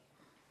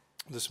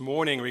This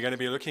morning we're going to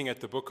be looking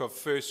at the book of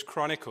First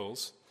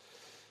Chronicles,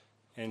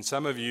 and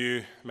some of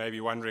you may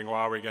be wondering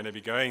why we're going to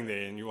be going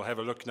there, and you will have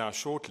a look now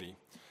shortly.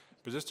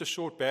 But just a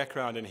short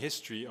background and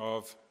history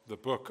of the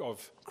book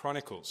of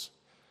Chronicles.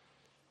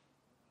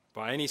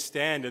 By any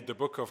standard, the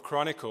book of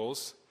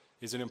Chronicles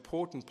is an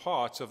important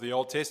part of the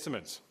Old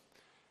Testament.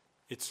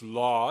 It's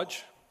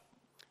large.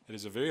 It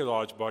is a very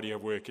large body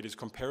of work. It is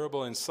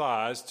comparable in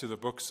size to the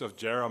books of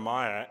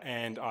Jeremiah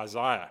and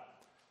Isaiah.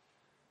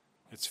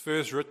 It's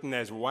first written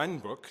as one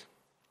book,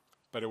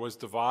 but it was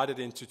divided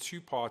into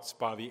two parts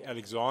by the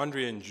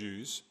Alexandrian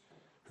Jews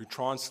who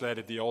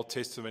translated the Old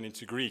Testament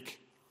into Greek,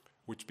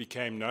 which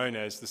became known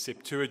as the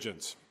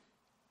Septuagint.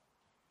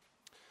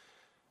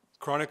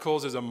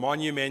 Chronicles is a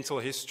monumental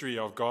history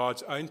of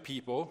God's own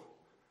people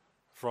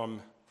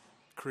from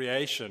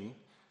creation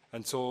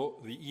until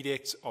the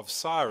Edict of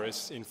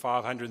Cyrus in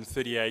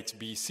 538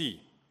 BC.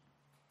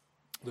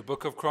 The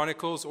book of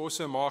Chronicles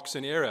also marks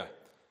an era,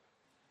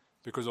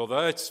 because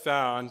although it's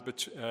found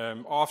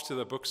after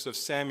the books of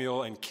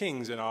Samuel and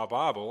Kings in our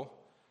Bible,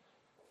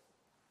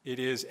 it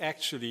is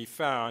actually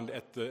found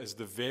as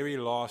the very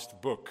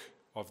last book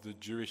of the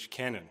Jewish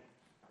canon.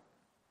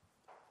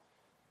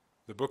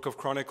 The book of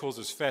Chronicles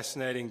is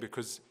fascinating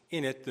because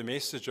in it the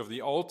message of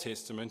the Old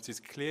Testament is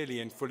clearly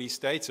and fully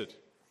stated.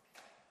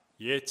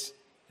 Yet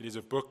it is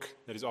a book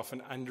that is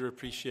often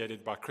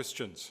underappreciated by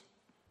Christians.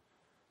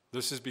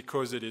 This is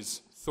because it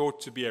is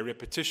thought to be a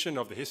repetition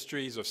of the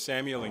histories of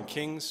Samuel and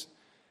Kings,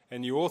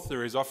 and the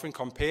author is often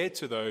compared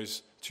to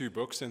those two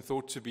books and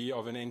thought to be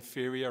of an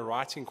inferior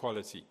writing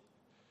quality.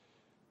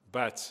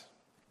 But,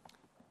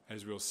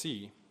 as we'll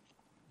see,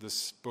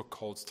 this book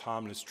holds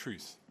timeless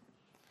truth.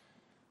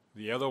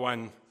 The other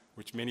one,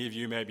 which many of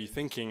you may be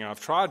thinking,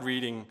 I've tried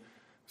reading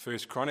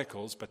First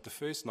Chronicles, but the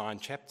first 9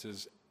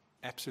 chapters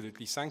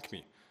absolutely sunk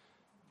me.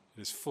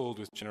 It is filled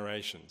with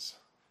generations.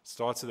 It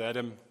starts with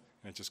Adam,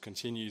 and it just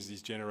continues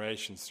these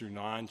generations through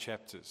 9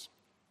 chapters.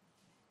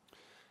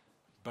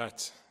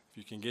 But if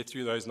you can get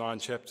through those 9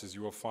 chapters,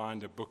 you will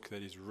find a book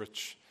that is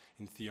rich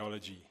in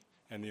theology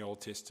and the Old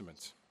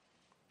Testament.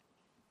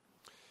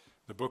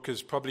 The book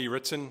is probably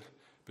written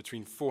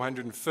between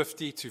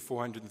 450 to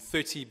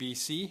 430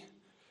 BC,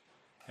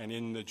 and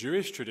in the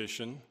Jewish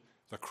tradition,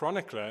 the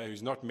chronicler,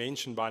 who's not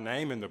mentioned by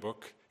name in the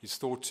book, is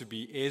thought to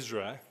be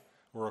Ezra,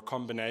 or a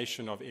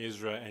combination of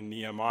Ezra and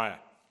Nehemiah.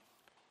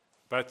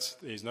 But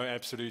there's no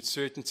absolute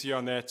certainty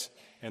on that,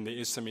 and there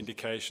is some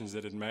indications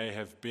that it may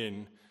have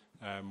been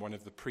one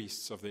of the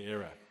priests of the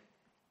era.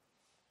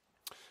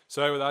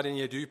 So without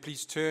any ado,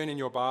 please turn in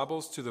your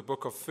Bibles to the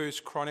book of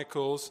First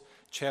Chronicles,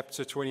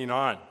 chapter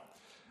 29.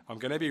 I'm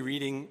going to be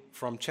reading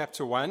from verse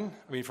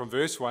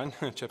 1.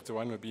 Chapter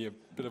 1 would be a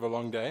bit of a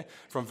long day.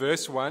 From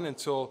verse 1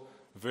 until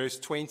verse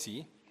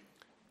 20.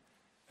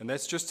 And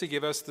that's just to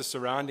give us the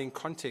surrounding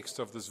context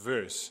of this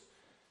verse.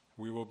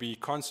 We will be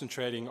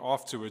concentrating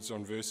afterwards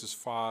on verses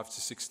 5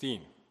 to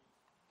 16.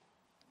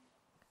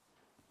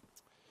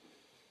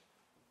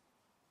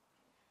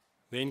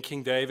 Then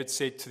King David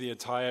said to the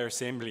entire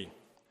assembly,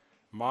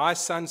 "My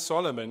son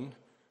Solomon,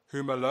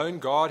 whom alone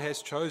God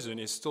has chosen,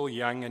 is still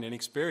young and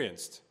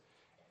inexperienced,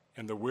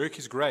 and the work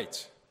is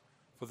great,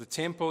 for the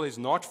temple is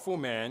not for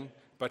man,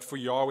 but for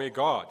Yahweh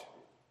God.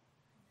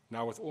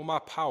 Now with all my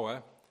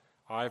power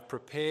I have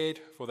prepared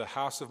for the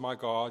house of my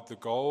God the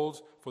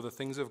gold for the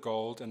things of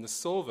gold, and the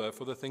silver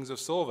for the things of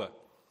silver,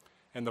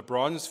 and the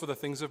bronze for the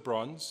things of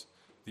bronze,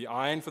 the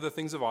iron for the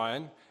things of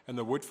iron, and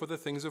the wood for the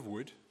things of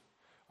wood,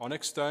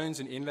 onyx stones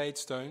and inlaid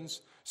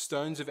stones,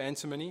 stones of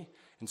antimony,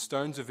 and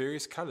stones of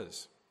various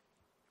colors,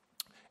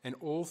 and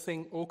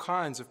all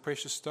kinds of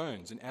precious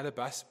stones, and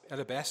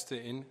alabaster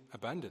in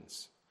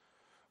abundance.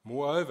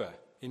 Moreover,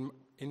 in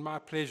my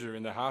pleasure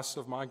in the house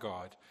of my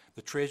God,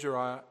 the treasure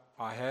I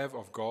have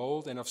of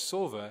gold and of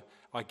silver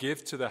I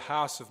give to the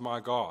house of my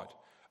God,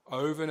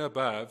 over and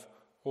above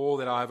all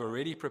that I have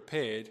already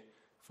prepared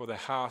for the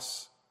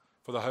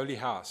holy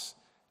house,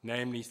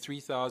 namely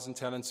 3,000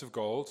 talents of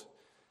gold,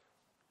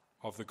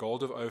 of the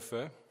gold of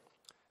Ophir,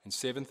 and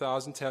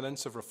 7,000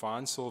 talents of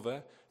refined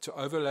silver, to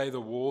overlay the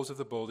walls of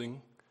the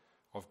building,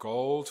 of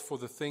gold for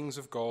the things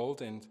of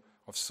gold, and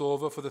of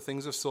silver for the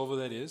things of silver,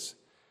 that is,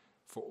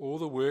 for all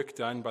the work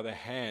done by the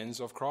hands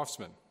of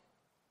craftsmen.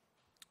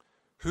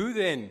 Who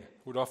then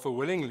would offer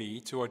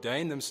willingly to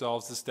ordain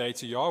themselves this day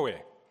to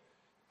Yahweh?"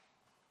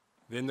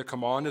 Then the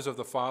commanders of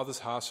the father's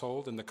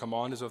household, and the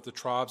commanders of the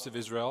tribes of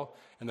Israel,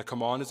 and the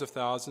commanders of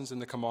thousands, and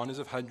the commanders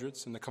of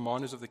hundreds, and the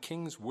commanders of the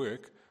king's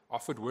work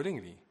offered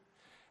willingly.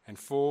 And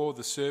for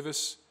the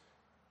service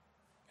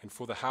and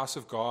for the house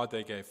of God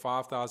they gave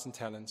 5,000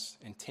 talents,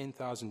 and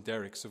 10,000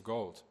 derricks of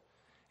gold,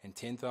 and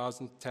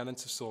 10,000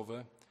 talents of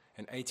silver,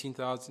 and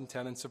 18,000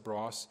 talents of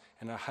brass,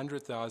 and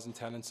 100,000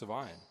 talents of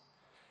iron.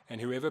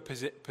 And whoever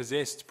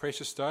possessed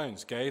precious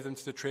stones gave them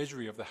to the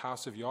treasury of the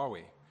house of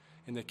Yahweh,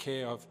 in the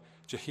care of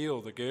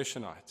Jehiel the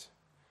Gershonite.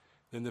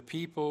 Then the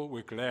people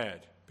were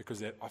glad, because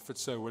they had offered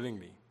so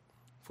willingly,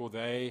 for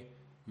they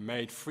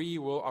made free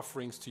will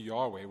offerings to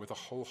Yahweh with a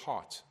whole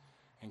heart,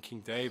 and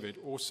King David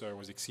also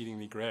was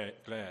exceedingly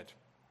glad.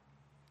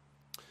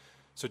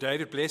 So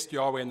David blessed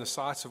Yahweh in the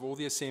sight of all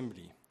the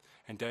assembly.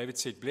 And David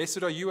said,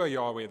 Blessed are you, O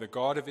Yahweh, the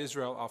God of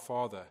Israel, our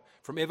Father,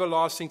 from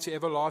everlasting to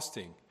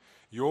everlasting.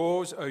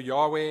 Yours, O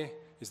Yahweh,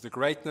 is the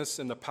greatness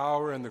and the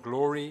power and the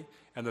glory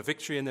and the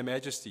victory and the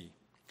majesty.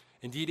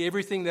 Indeed,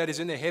 everything that is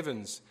in the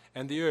heavens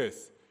and the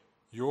earth,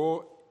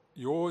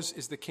 yours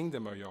is the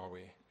kingdom, O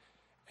Yahweh,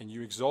 and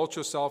you exalt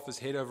yourself as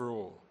head over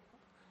all.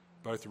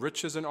 Both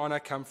riches and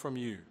honor come from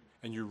you,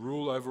 and you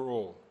rule over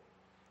all.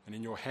 And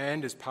in your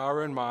hand is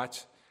power and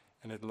might,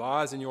 and it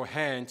lies in your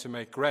hand to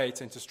make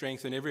great and to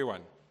strengthen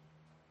everyone.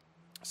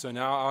 So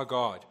now, our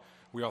God,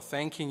 we are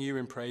thanking you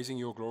and praising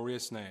your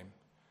glorious name.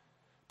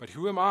 But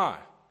who am I,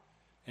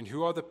 and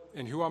who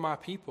are my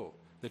people,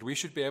 that we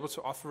should be able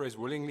to offer as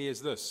willingly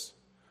as this?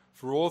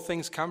 For all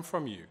things come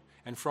from you,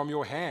 and from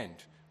your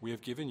hand we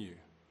have given you.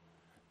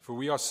 For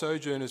we are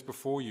sojourners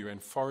before you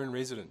and foreign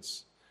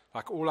residents,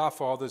 like all our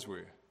fathers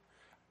were.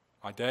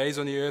 Our days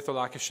on the earth are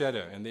like a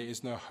shadow, and there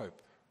is no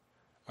hope.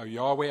 O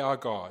Yahweh our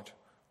God,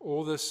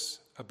 all this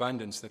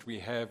abundance that we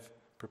have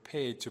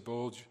prepared to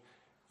build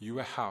you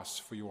a house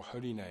for your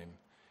holy name,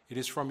 it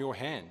is from your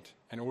hand,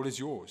 and all is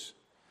yours.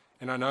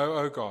 And I know,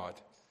 O God,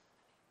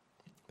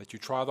 that you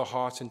try the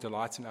heart and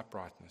delight in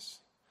uprightness.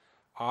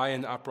 I,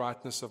 in the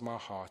uprightness of my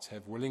heart,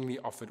 have willingly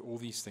offered all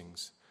these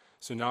things.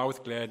 So now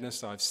with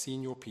gladness I have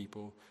seen your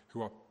people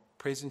who are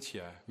present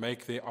here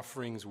make their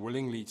offerings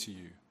willingly to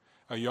you.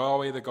 O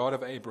Yahweh, the God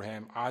of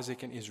Abraham,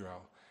 Isaac, and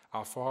Israel,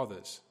 our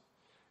fathers,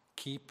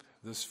 keep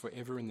this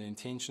forever in the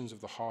intentions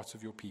of the hearts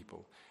of your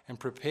people, and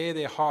prepare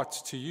their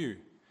hearts to you,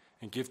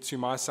 and give to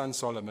my son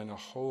Solomon a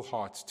whole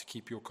heart to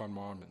keep your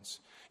commandments,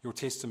 your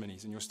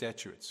testimonies, and your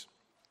statutes,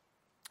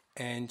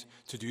 and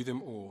to do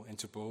them all, and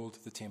to build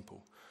the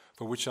temple,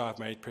 for which I have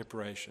made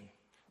preparation.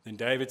 Then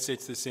David said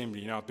to the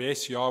assembly, Now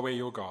bless Yahweh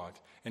your God.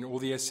 And all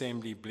the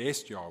assembly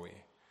blessed Yahweh,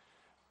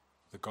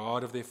 the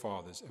God of their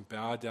fathers, and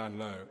bowed down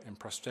low and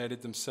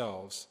prostrated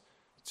themselves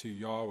to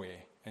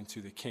Yahweh and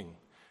to the king.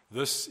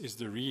 This is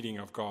the reading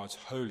of God's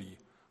holy,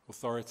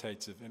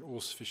 authoritative, and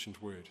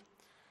all-sufficient word.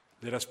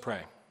 Let us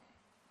pray.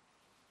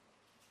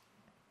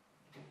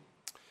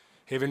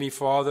 Heavenly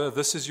Father,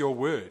 this is your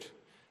word.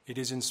 It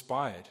is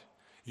inspired.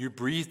 You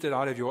breathed it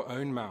out of your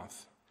own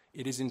mouth.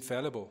 It is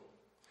infallible.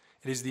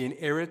 It is the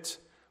inerrant,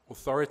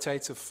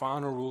 authoritative,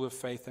 final rule of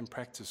faith and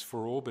practice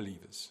for all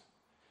believers.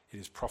 It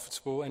is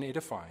profitable and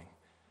edifying.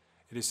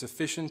 It is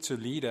sufficient to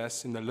lead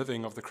us in the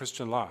living of the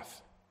Christian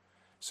life.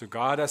 So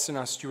guide us in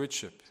our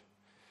stewardship,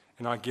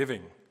 in our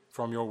giving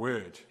from your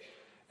word,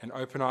 and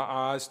open our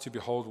eyes to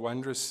behold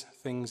wondrous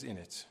things in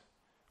it.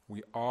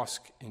 We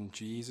ask in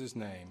Jesus'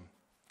 name.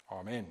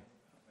 Amen.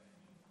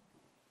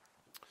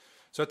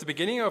 So at the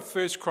beginning of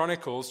 1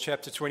 Chronicles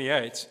chapter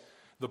 28,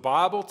 the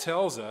Bible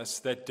tells us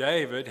that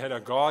David had a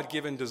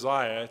God-given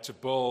desire to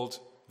build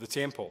the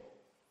temple.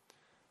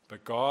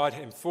 But God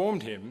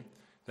informed him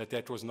that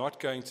that was not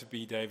going to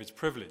be David's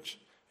privilege.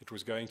 It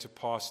was going to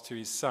pass to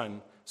his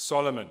son,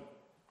 Solomon.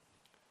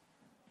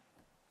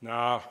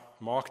 Now,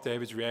 mark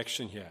David's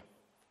reaction here.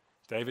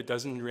 David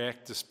doesn't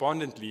react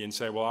despondently and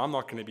say, well, I'm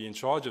not going to be in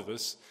charge of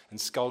this, and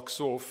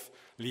skulks off,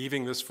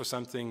 leaving this for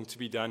something to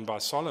be done by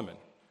Solomon.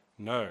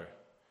 No.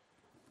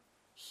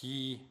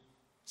 He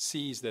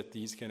sees that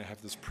he's going to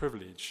have this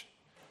privilege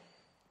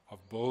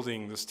of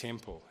building this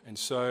temple. And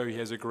so he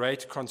has a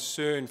great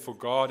concern for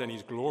God and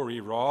his glory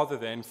rather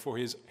than for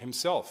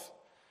himself.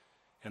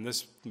 And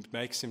this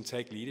makes him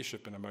take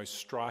leadership in a most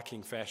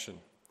striking fashion.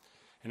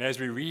 And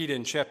as we read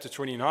in chapter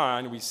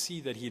 29, we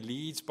see that he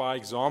leads by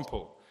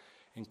example,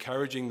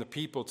 encouraging the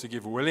people to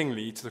give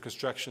willingly to the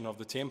construction of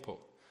the temple.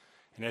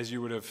 And as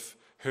you would have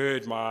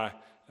heard my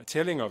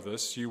telling of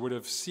this, you would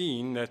have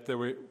seen that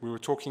we were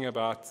talking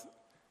about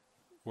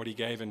what he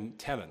gave in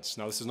talents.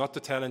 Now, this is not the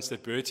talents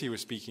that Bertie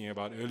was speaking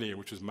about earlier,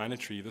 which was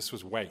monetary. This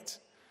was weight.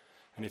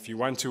 And if you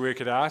want to work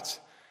it out,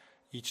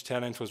 each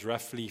talent was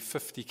roughly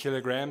 50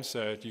 kilograms,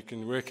 so you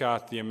can work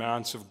out the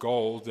amounts of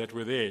gold that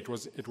were there. It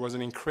was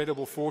an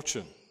incredible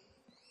fortune.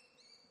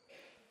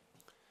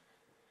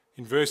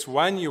 In verse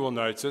 1, you will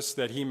notice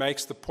that he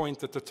makes the point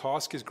that the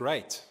task is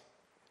great.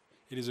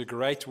 It is a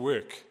great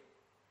work.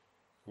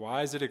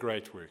 Why is it a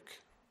great work?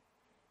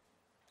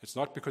 It's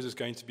not because it's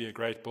going to be a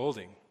great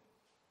building.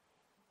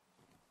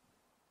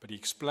 But he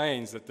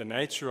explains that the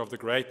nature of the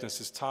greatness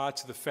is tied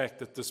to the fact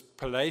that this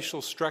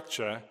palatial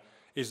structure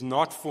is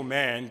not for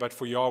man, but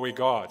for Yahweh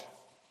God.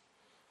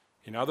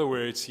 In other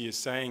words, he is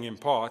saying in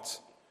part,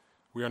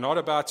 we are not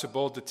about to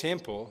build the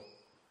temple,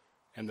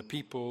 and the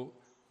people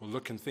will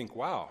look and think,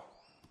 wow,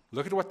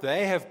 look at what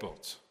they have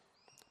built.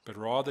 But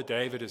rather,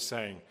 David is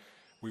saying,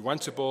 we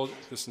want to build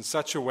this in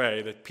such a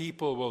way that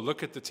people will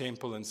look at the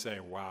temple and say,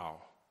 wow,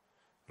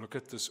 look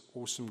at this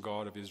awesome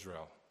God of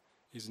Israel.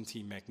 Isn't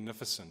he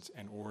magnificent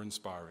and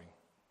awe-inspiring?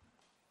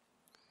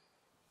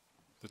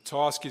 The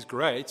task is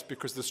great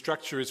because the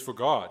structure is for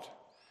God.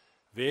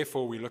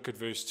 Therefore, we look at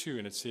verse 2,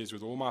 and it says,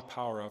 with all my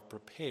power I've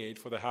prepared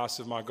for the house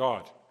of my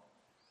God.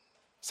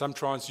 Some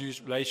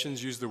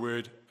translations use the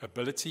word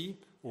ability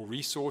or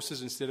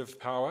resources instead of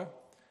power,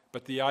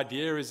 but the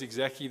idea is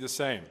exactly the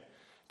same.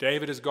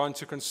 David has gone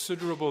to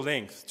considerable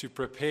length to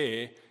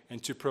prepare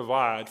and to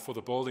provide for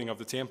the building of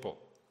the temple.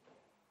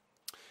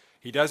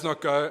 He does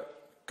not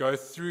go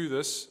through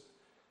this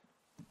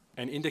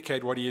and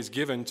indicate what he has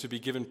given to be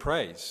given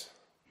praise.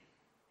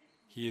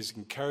 He is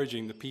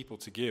encouraging the people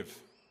to give.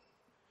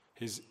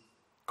 His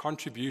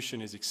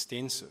contribution is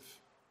extensive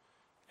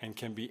and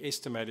can be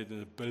estimated in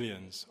the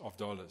billions of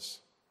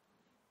dollars.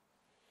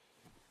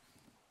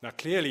 Now,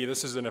 clearly,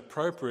 this is an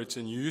appropriate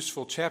and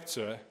useful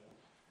chapter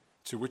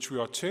to which we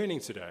are turning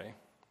today.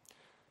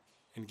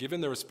 And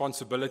given the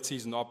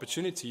responsibilities and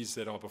opportunities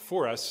that are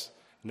before us,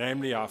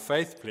 namely our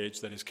faith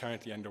pledge that is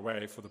currently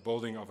underway for the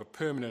building of a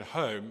permanent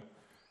home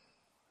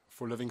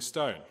for Living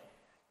Stone.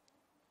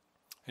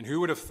 And who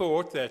would have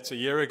thought that a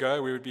year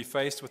ago we would be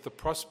faced with the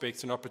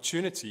prospect and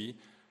opportunity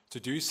to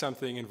do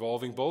something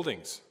involving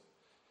buildings?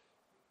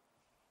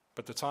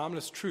 But the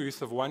timeless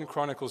truth of 1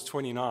 Chronicles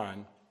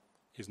 29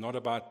 is not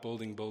about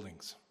building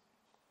buildings.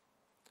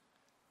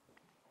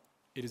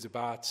 It is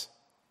about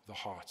the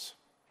heart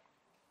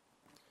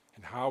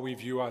and how we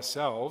view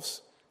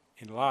ourselves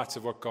in light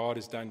of what God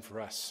has done for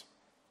us.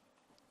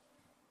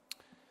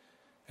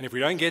 And if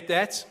we don't get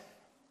that,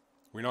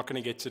 we're not going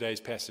to get today's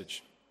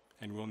passage,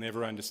 and we'll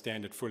never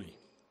understand it fully.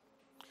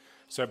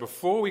 So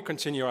before we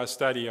continue our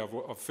study of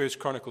 1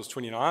 Chronicles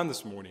 29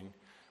 this morning,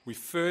 we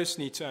first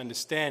need to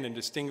understand and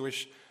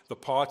distinguish the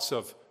parts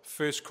of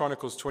 1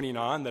 Chronicles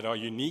 29 that are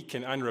unique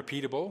and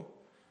unrepeatable,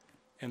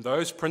 and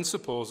those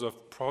principles of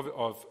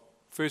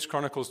 1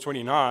 Chronicles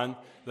 29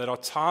 that are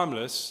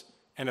timeless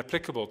and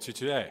applicable to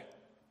today.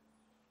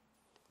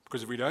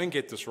 Because if we don't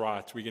get this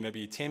right, we're going to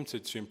be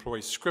tempted to employ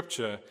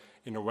Scripture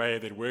in a way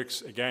that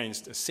works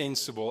against a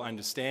sensible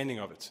understanding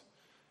of it.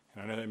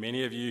 And I know that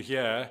many of you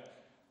here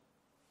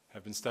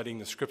have been studying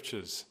the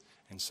Scriptures,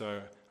 and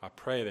so I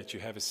pray that you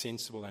have a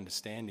sensible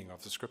understanding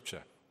of the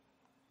Scripture.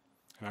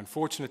 And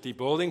unfortunately,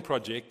 building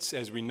projects,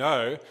 as we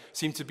know,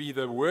 seem to be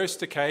the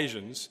worst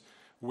occasions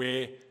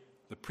where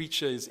the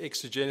preacher's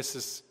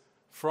exegesis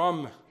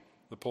from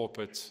the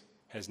pulpit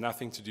has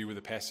nothing to do with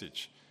the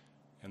passage,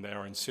 and they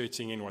are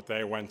inserting in what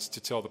they want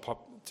to tell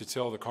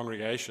the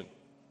congregation.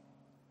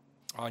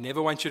 I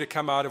never want you to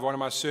come out of one of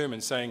my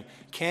sermons saying,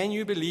 "Can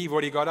you believe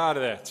what he got out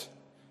of that?"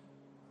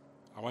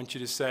 I want you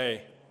to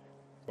say,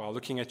 while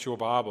looking at your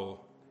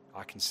Bible,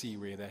 "I can see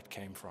where that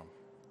came from."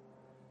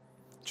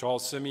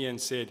 Charles Simeon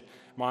said,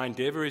 "My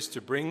endeavor is to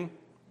bring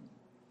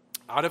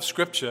out of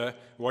Scripture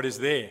what is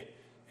there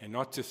and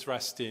not to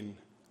thrust in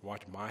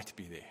what might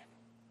be there."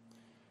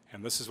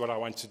 And this is what I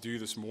want to do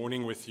this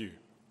morning with you.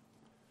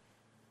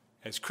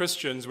 As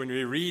Christians, when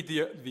we read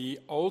the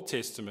Old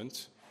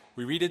Testament,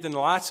 we read it in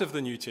light of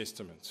the New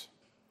Testament.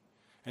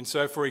 And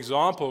so, for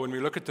example, when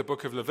we look at the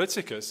book of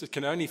Leviticus, it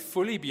can only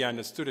fully be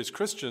understood as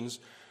Christians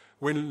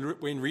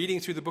when reading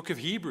through the book of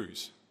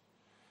Hebrews.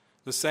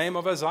 The same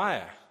of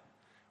Isaiah.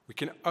 We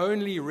can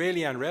only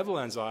really unravel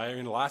Isaiah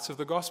in light of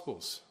the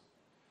Gospels.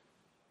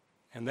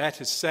 And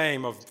that is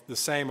the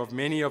same of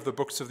many of the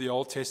books of the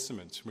Old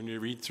Testament when we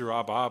read through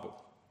our Bible.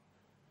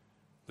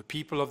 The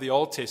people of the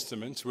Old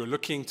Testament were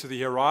looking to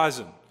the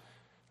horizon,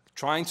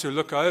 trying to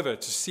look over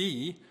to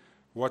see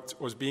what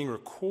was being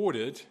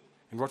recorded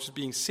and what was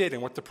being said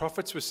and what the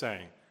prophets were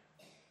saying.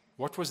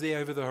 What was there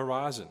over the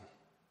horizon?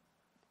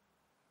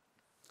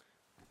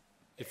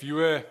 If you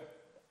were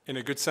in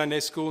a good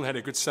Sunday school and had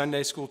a good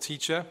Sunday school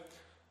teacher,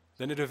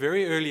 then at a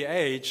very early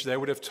age they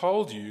would have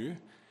told you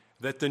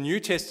that the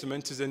New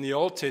Testament is in the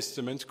Old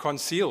Testament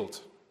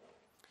concealed,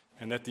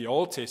 and that the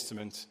Old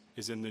Testament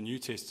is in the New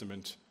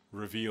Testament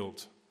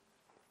revealed.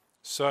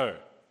 So,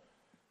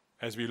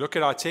 as we look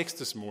at our text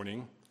this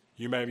morning,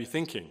 you may be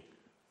thinking,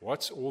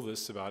 what's all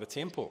this about a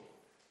temple?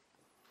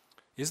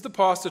 Is the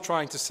pastor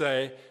trying to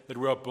say that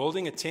we are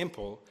building a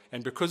temple,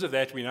 and because of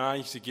that we now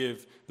need to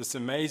give this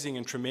amazing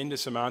and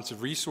tremendous amount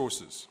of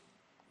resources?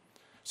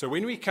 So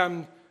when we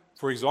come,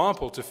 for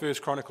example, to 1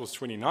 Chronicles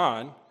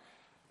 29,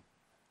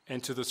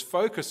 and to this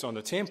focus on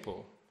the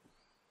temple,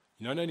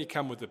 you not only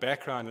come with the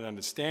background and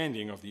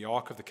understanding of the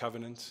Ark of the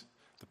Covenant,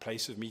 the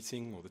place of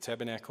meeting, or the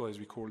tabernacle as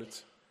we call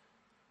it,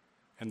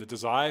 and the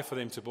desire for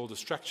them to build a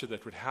structure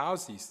that would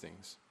house these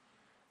things,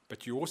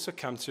 but you also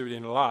come to it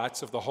in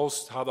light of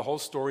how the whole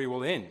story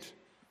will end.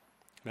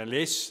 And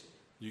unless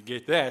you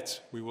get that,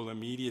 we will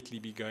immediately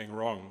be going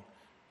wrong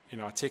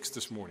in our text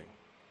this morning.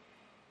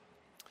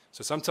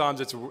 So sometimes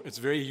it's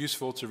very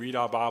useful to read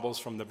our Bibles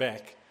from the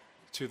back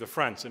to the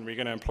front, and we're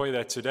going to employ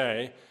that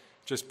today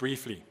just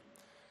briefly.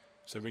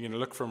 So we're going to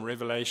look from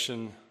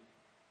Revelation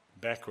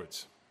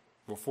backwards,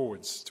 or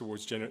forwards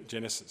towards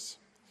Genesis.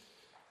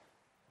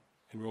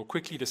 And we'll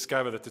quickly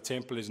discover that the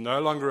temple is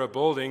no longer a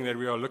building that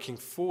we are looking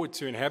forward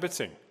to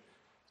inhabiting,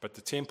 but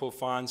the temple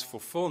finds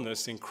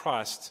fulfillment in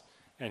Christ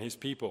and his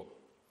people.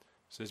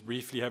 So let's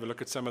briefly have a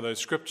look at some of those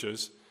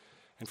scriptures,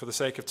 and for the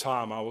sake of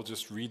time, I will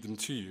just read them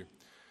to you.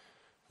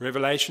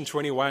 Revelation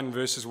 21,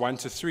 verses 1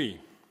 to 3.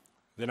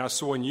 Then I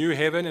saw a new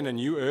heaven and a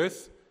new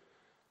earth,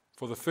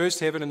 for the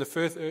first heaven and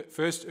the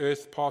first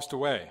earth passed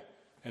away,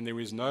 and there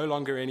was no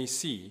longer any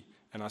sea.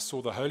 and I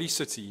saw the holy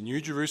city,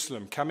 New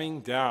Jerusalem,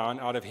 coming down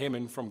out of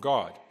heaven from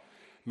God,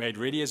 made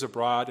ready as a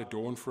bride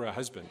adorned for her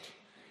husband.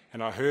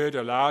 And I heard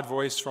a loud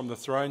voice from the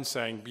throne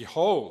saying,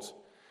 Behold,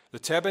 the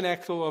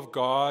tabernacle of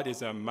God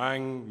is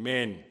among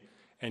men,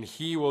 and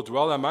he will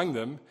dwell among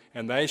them,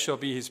 and they shall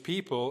be his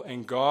people,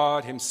 and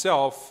God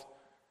himself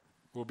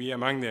will be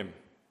among them.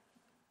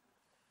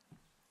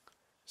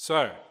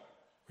 So,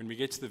 when we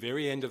get to the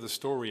very end of the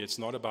story, it's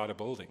not about a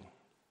building.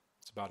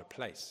 It's about a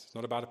place. It's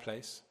not about a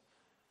place.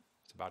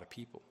 It's about a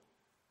people.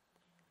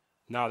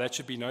 Now, that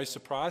should be no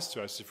surprise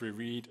to us if we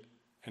read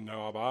and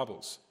know our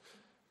Bibles.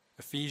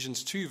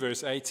 Ephesians 2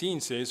 verse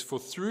 18 says, For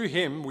through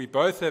him we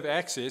both have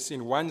access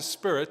in one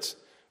spirit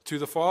to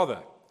the Father.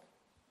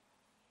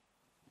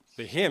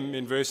 The him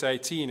in verse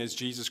 18 is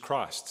Jesus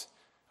Christ,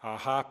 our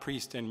high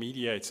priest and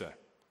mediator.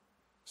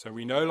 So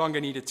we no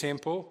longer need a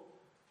temple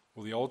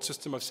or the old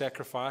system of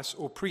sacrifice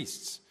or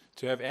priests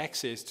to have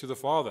access to the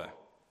Father.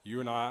 You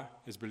and I,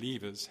 as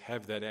believers,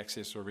 have that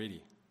access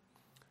already.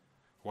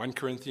 1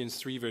 Corinthians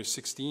 3 verse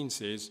 16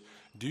 says,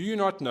 Do you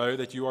not know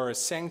that you are a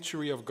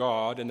sanctuary of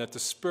God and that the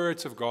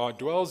Spirit of God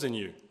dwells in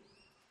you?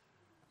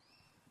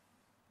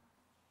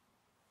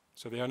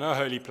 So there are no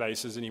holy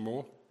places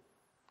anymore.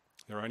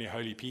 There are only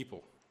holy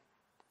people.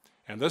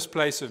 And this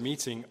place of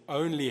meeting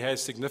only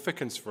has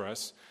significance for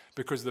us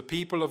because the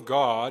people of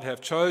God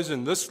have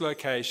chosen this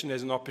location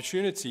as an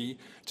opportunity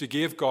to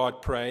give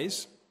God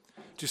praise,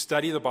 to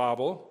study the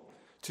Bible,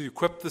 to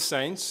equip the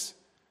saints.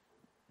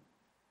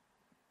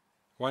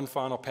 One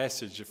final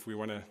passage, if we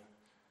want to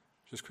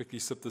just quickly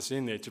slip this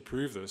in there to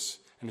prove this,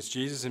 and it's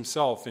Jesus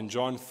himself in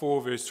John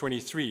 4, verse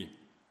 23.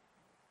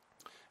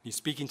 He's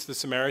speaking to the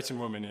Samaritan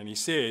woman, and he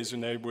says,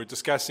 when they were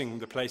discussing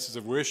the places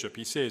of worship,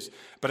 he says,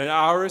 But an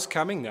hour is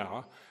coming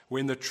now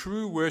when the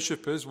true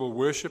worshippers will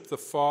worship the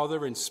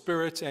Father in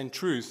spirit and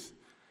truth.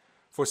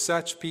 For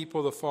such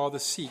people the Father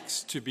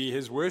seeks to be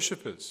his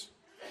worshippers.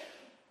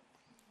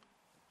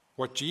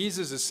 What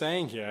Jesus is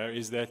saying here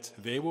is that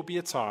there will be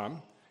a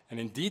time, and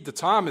indeed the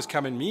time has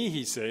come in me,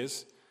 he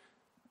says,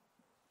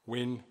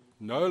 when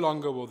no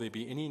longer will there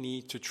be any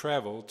need to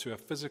travel to a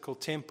physical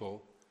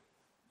temple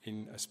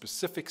in a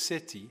specific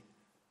city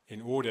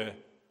in order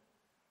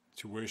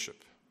to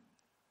worship.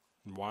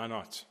 And why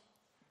not?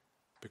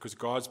 Because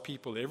God's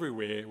people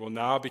everywhere will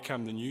now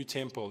become the new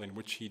temple in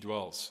which he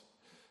dwells.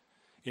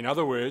 In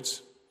other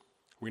words,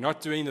 we're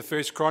not doing the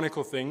first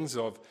Chronicle things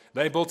of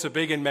they built a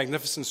big and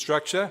magnificent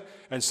structure,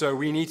 and so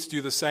we need to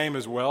do the same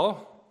as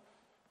well.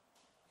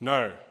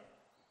 No.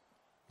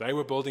 They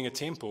were building a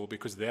temple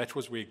because that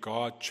was where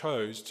God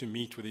chose to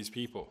meet with his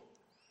people.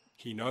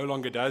 He no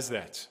longer does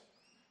that.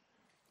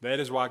 That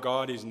is why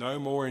God is no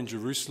more in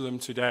Jerusalem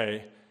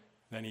today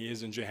than he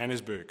is in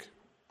Johannesburg.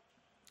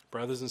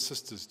 Brothers and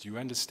sisters, do you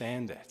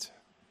understand that?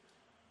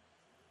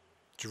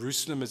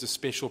 Jerusalem is a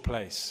special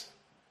place.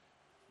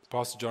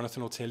 Pastor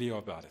Jonathan will tell you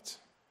about it.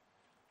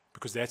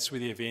 Because that's where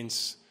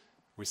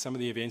some of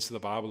the events of the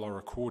Bible are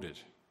recorded.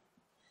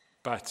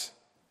 But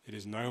it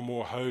is no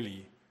more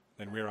holy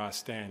than where I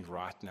stand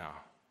right now.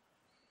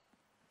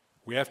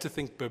 We have to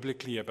think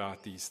biblically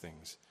about these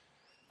things.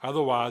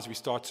 Otherwise, we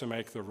start to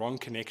make the wrong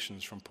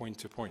connections from point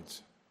to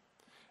point.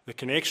 The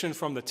connection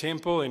from the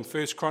temple in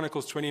 1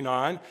 Chronicles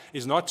 29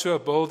 is not to a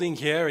building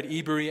here at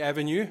Ebury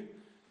Avenue.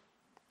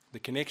 The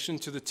connection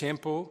to the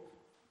temple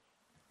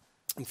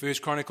in 1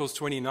 Chronicles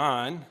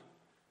 29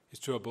 is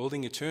to a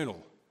building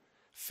eternal,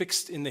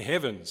 fixed in the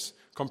heavens,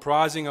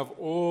 comprising of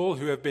all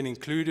who have been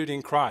included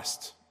in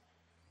Christ.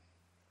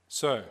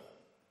 So,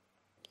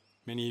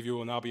 many of you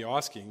will now be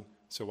asking,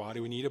 so why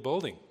do we need a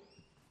building?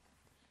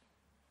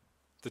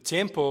 The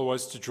temple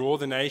was to draw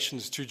the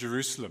nations to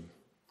Jerusalem,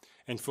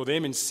 and for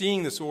them, in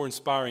seeing this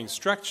awe-inspiring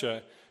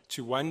structure,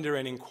 to wonder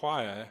and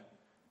inquire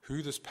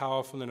who this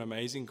powerful and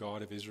amazing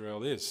God of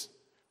Israel is.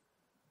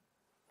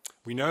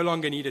 We no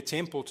longer need a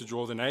temple to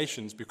draw the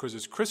nations because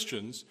as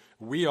Christians,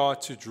 we are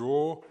to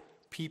draw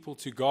people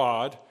to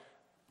God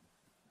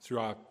through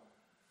our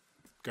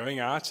going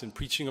out and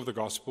preaching of the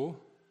gospel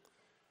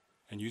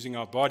and using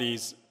our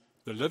bodies,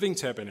 the living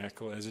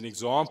tabernacle, as an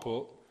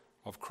example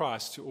of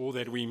Christ to all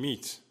that we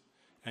meet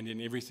and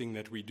in everything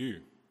that we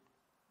do.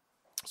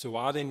 So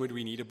why then would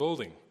we need a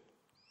building?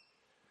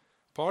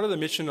 Part of the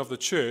mission of the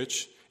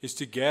church is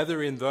to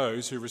gather in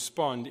those who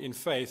respond in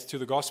faith to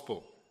the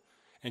gospel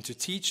and to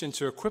teach and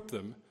to equip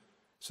them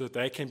so that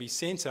they can be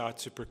sent out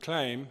to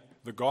proclaim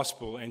the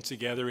gospel and to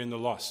gather in the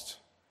lost.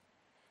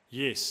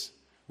 Yes,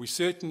 we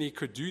certainly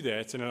could do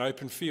that in an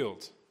open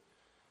field,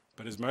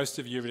 but as most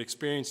of you have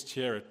experienced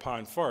here at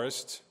Pine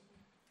Forest,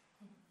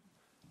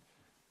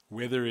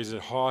 weather is a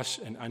harsh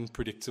and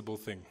unpredictable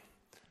thing,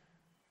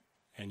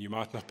 and you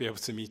might not be able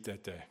to meet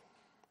that day.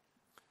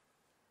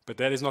 But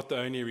that is not the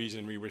only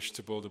reason we wish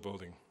to build a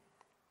building.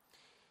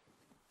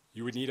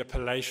 You would need a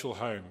palatial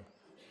home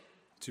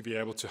to be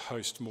able to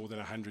host more than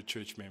 100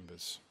 church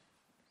members.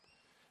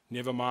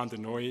 Never mind the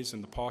noise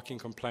and the parking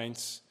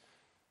complaints,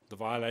 the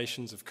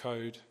violations of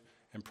code,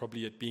 and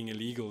probably it being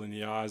illegal in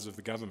the eyes of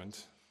the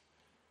government.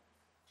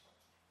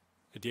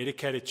 A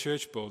dedicated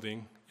church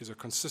building is a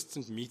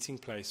consistent meeting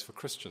place for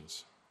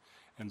Christians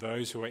and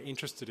those who are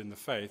interested in the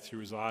faith who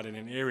reside in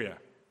an area.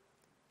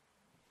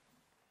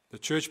 The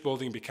church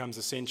building becomes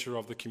the center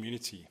of the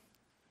community,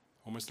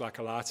 almost like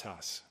a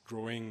lighthouse,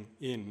 drawing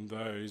in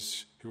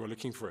those who are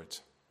looking for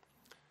it.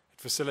 It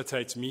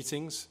facilitates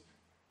meetings,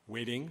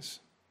 weddings,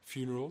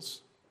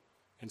 funerals,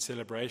 and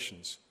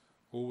celebrations,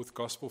 all with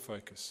gospel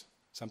focus,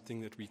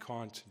 something that we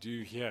can't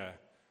do here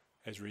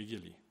as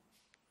regularly.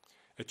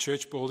 A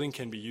church building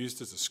can be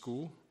used as a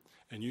school,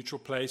 a neutral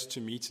place to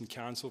meet and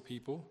counsel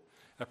people,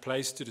 a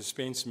place to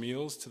dispense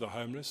meals to the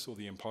homeless or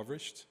the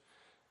impoverished.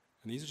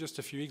 And these are just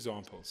a few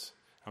examples.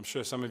 I'm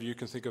sure some of you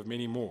can think of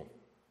many more.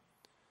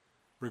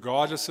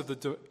 Regardless of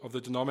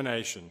the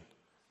denomination,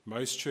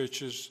 most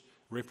churches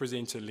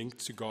represent a link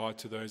to God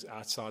to those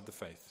outside the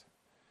faith,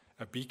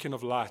 a beacon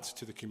of light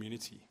to the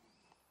community,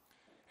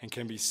 and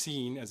can be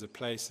seen as a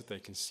place that they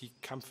can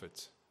seek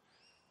comfort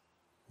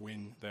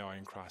when they are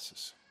in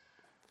crisis.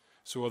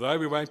 So although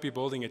we won't be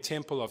building a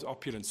temple of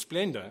opulent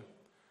splendor,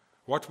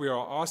 what we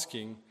are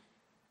asking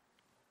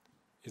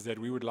is that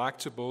we would like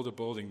to build a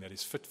building that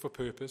is fit for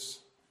purpose,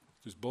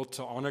 that is built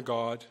to honor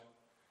God,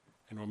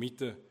 and will meet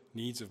the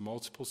needs of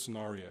multiple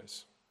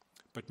scenarios.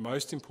 But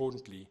most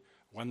importantly,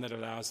 one that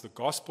allows the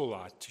gospel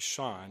light to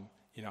shine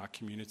in our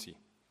community.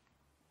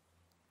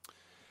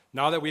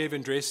 Now that we have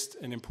addressed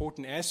an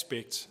important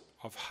aspect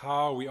of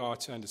how we are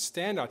to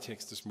understand our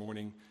text this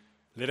morning,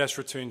 let us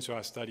return to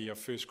our study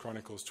of 1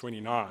 Chronicles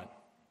 29.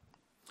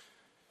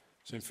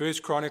 So in 1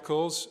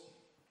 Chronicles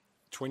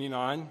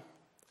 29,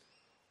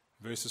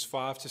 verses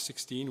 5 to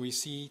 16, we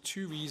see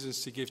two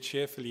reasons to give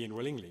cheerfully and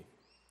willingly,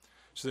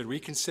 so that we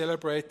can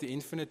celebrate the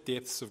infinite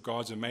depths of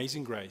God's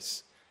amazing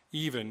grace,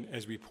 even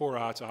as we pour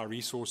out our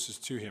resources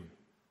to Him.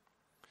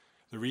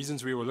 The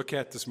reasons we will look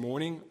at this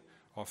morning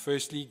are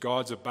firstly,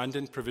 God's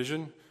abundant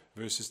provision,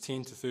 verses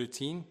 10 to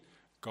 13,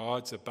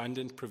 God's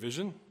abundant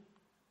provision.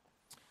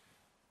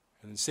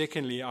 And then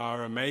secondly,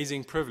 our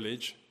amazing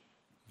privilege,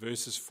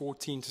 verses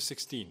 14 to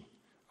 16,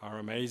 our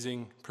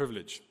amazing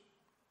privilege.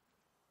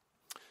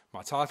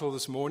 My title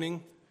this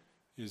morning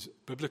is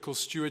Biblical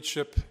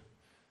Stewardship.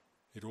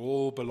 It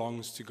all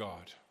belongs to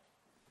God.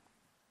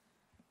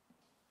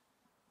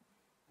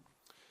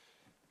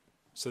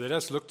 So let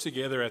us look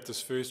together at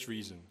this first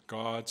reason,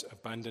 God's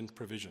abundant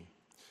provision.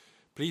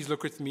 Please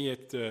look with me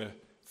at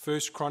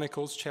 1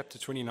 Chronicles chapter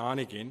 29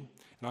 again.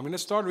 And I'm going to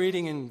start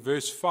reading in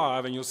verse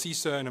 5, and you'll see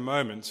so in a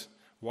moment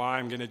why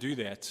I'm going to do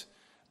that.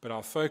 But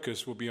our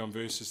focus will be on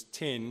verses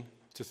 10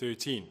 to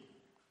 13.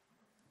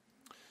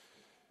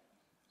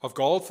 Of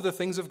gold for the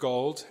things of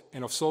gold,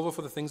 and of silver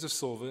for the things of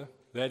silver,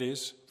 that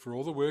is, for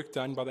all the work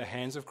done by the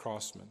hands of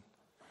craftsmen.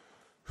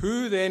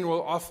 Who then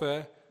will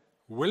offer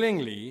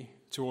willingly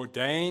to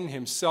ordain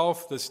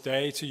himself this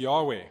day to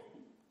Yahweh?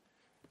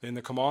 Then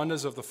the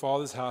commanders of the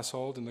father's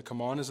household, and the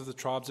commanders of the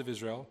tribes of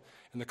Israel,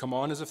 and the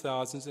commanders of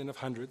thousands and of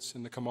hundreds,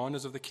 and the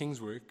commanders of the king's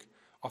work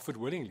offered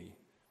willingly.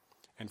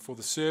 And for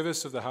the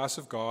service of the house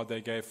of God they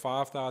gave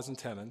 5,000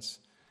 talents,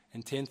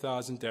 and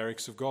 10,000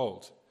 derricks of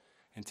gold,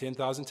 and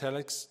 10,000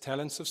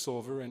 talents of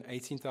silver, and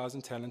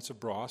 18,000 talents of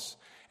brass,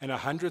 and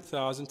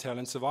 100,000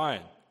 talents of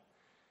iron.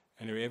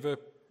 And whoever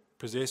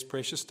possessed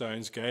precious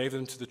stones gave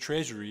them to the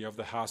treasury of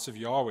the house of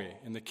Yahweh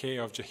in the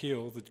care of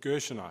Jehiel the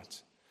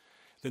Gershonite.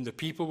 Then the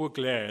people were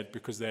glad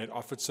because they had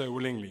offered so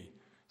willingly,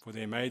 for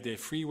they made their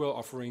free will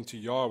offering to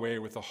Yahweh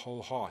with a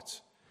whole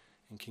heart.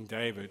 And King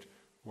David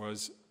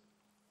was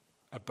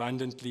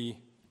abundantly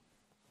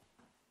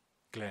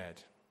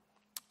glad.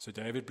 So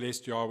David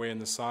blessed Yahweh in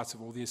the sight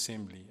of all the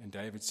assembly, and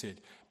David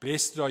said,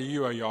 Blessed are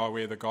you, O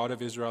Yahweh, the God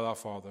of Israel our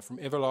Father, from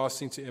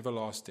everlasting to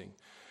everlasting.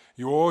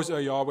 Yours, O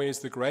Yahweh, is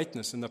the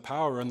greatness and the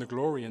power and the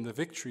glory and the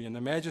victory and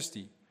the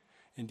majesty.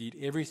 Indeed,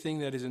 everything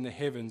that is in the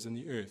heavens and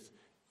the earth,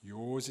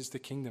 yours is the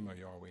kingdom, O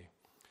Yahweh.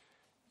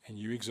 And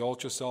you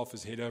exalt yourself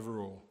as head over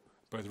all.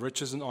 Both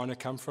riches and honor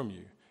come from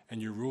you,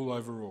 and you rule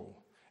over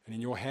all. And in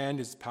your hand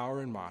is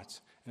power and might,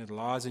 and it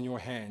lies in your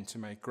hand to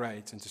make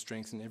great and to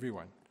strengthen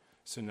everyone.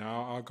 So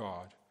now, our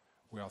God,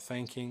 we are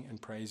thanking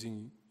and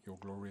praising your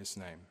glorious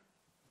name.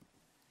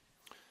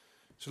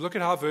 So look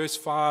at how verse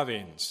 5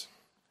 ends.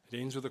 It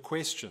ends with a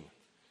question,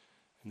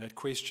 and that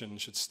question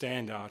should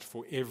stand out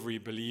for every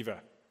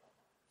believer.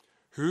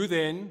 Who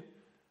then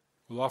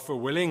will offer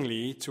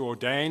willingly to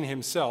ordain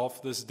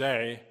himself this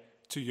day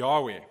to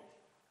Yahweh?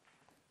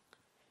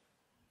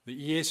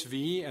 The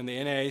ESV and the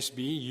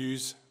NASB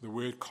use the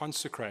word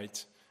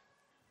consecrate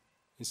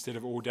instead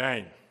of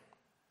ordain.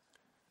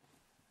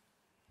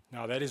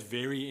 Now that is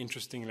very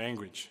interesting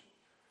language.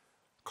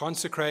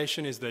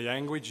 Consecration is the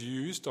language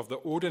used of the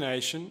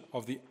ordination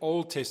of the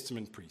Old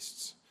Testament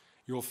priests.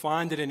 You'll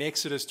find it in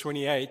Exodus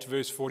 28,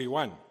 verse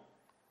 41.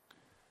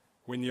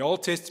 When the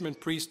Old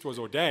Testament priest was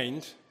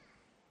ordained,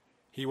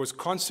 he was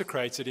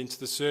consecrated into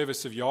the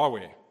service of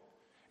Yahweh.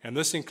 And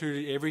this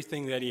included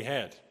everything that he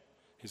had: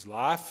 his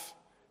life,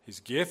 his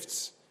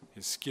gifts,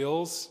 his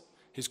skills,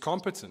 his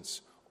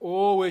competence.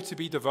 All were to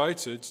be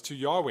devoted to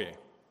Yahweh.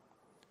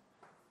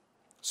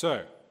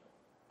 So,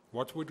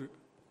 what would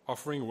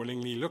offering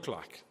willingly look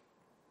like?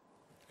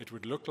 it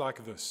would look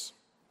like this: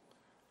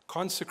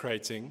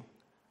 consecrating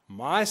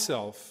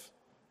myself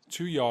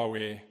to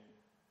Yahweh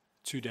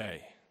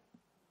today.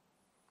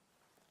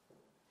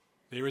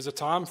 There is a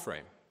time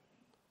frame,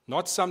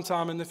 not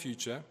sometime in the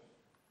future.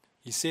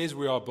 He says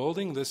we are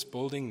building this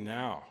building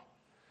now.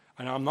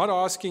 And I'm not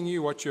asking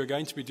you what you're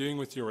going to be doing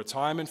with your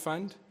retirement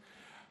fund.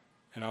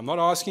 And I'm not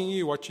asking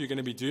you what you're going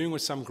to be doing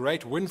with some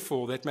great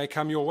windfall that may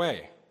come your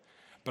way.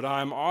 But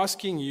I'm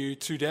asking you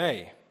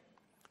today,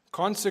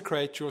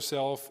 consecrate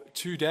yourself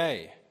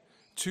today,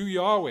 to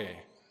Yahweh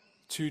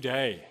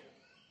today.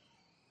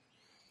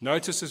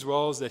 Notice as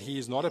well that he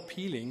is not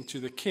appealing to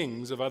the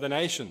kings of other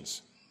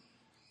nations.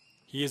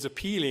 He is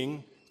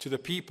appealing to the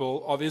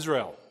people of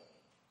Israel.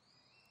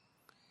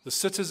 The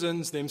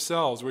citizens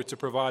themselves were to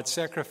provide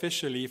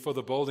sacrificially for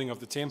the building of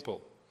the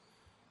temple.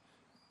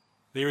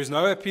 There is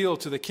no appeal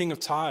to the king of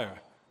Tyre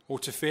or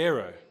to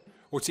Pharaoh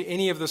or to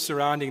any of the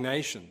surrounding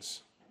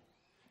nations.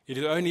 It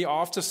is only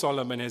after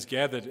Solomon has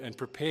gathered and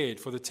prepared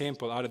for the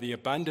temple out of the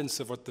abundance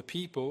of what the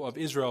people of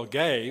Israel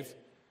gave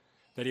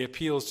that he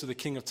appeals to the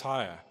king of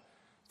Tyre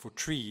for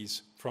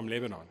trees from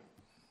Lebanon.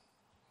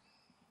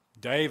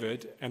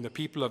 David and the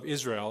people of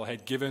Israel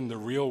had given the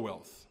real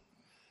wealth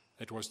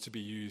that was to be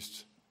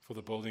used for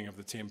the building of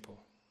the temple.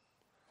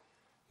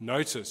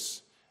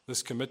 Notice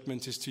this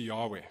commitment is to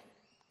Yahweh.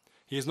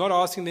 He is not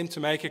asking them to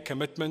make a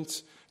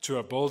commitment to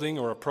a building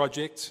or a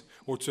project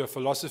or to a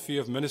philosophy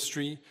of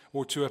ministry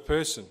or to a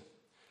person.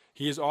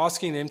 He is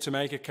asking them to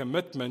make a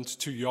commitment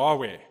to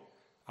Yahweh,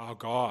 our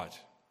God,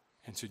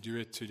 and to do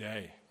it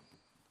today.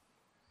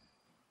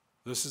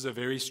 This is a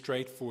very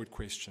straightforward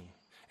question,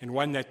 and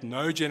one that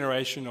no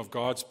generation of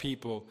God's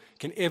people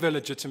can ever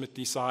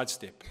legitimately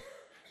sidestep.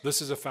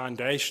 This is a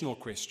foundational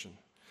question.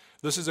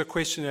 This is a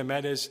question that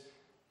matters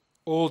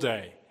all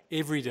day,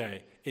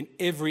 in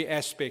every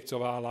aspect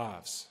of our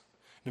lives.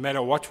 No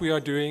matter what we are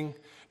doing,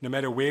 no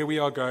matter where we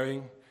are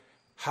going,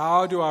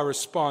 how do I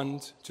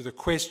respond to the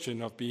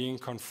question of being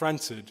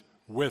confronted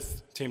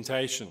with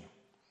temptation?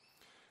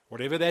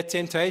 Whatever that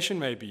temptation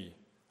may be,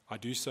 I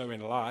do so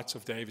in light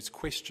of David's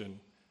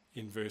question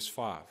in verse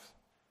 5.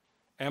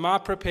 Am I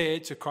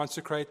prepared to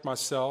consecrate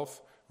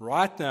myself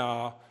right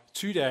now,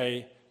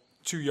 today,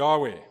 to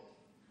Yahweh?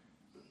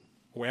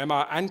 Or am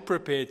I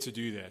unprepared to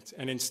do that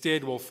and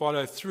instead will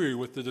follow through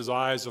with the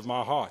desires of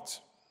my heart?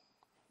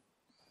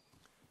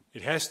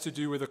 It has to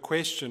do with a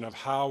question of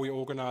how we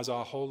organize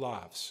our whole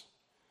lives,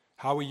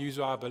 how we use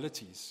our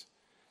abilities,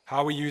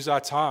 how we use our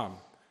time,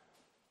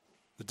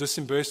 the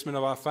disbursement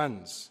of our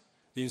funds,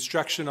 the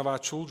instruction of our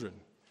children.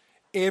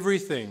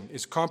 Everything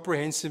is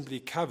comprehensively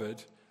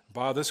covered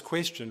by this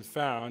question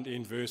found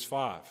in verse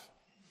 5.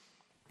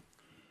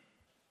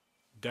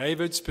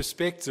 David's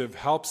perspective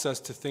helps us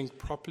to think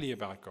properly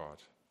about God,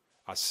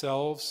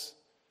 ourselves,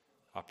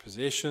 our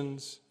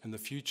possessions, and the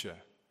future.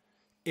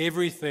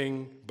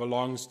 Everything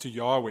belongs to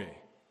Yahweh,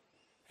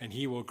 and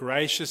he will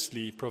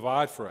graciously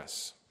provide for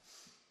us.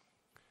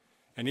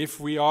 And if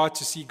we are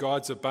to see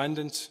God's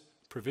abundant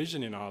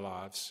provision in our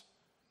lives,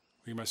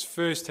 we must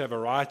first have a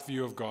right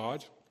view of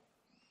God.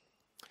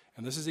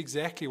 And this is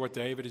exactly what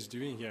David is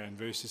doing here in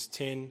verses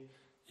 10,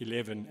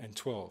 11, and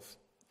 12.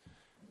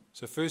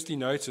 So firstly,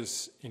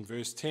 notice in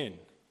verse 10,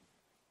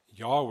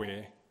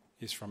 Yahweh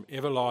is from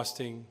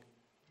everlasting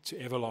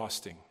to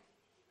everlasting.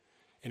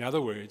 In other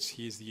words,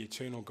 he is the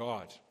eternal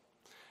God.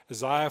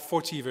 Isaiah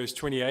 40 verse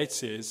 28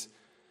 says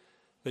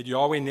that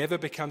Yahweh never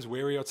becomes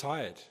weary or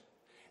tired,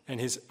 and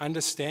his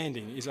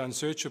understanding is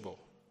unsearchable.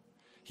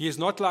 He is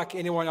not like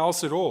anyone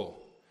else at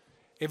all.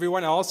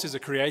 Everyone else is a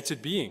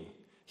created being.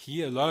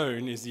 He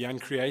alone is the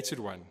uncreated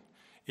one.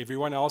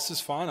 Everyone else is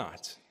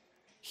finite.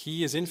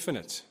 He is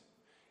infinite.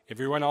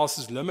 Everyone else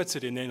is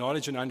limited in their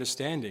knowledge and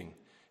understanding.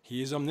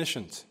 He is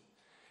omniscient.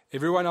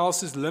 Everyone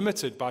else is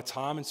limited by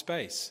time and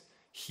space.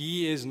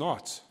 He is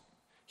not.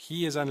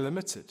 He is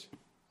unlimited.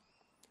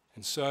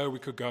 And so we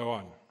could go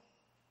on.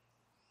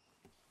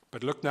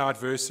 But look now at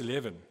verse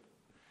 11.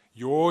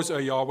 Yours, O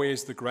Yahweh,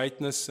 is the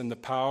greatness and the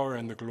power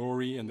and the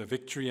glory and the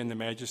victory and the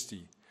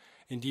majesty.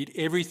 Indeed,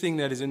 everything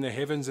that is in the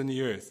heavens and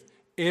the earth,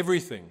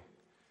 everything.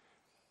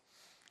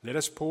 Let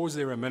us pause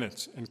there a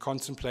minute and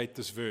contemplate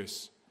this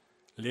verse.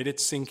 Let it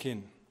sink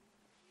in.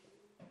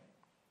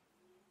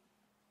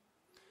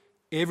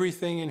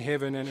 Everything in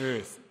heaven and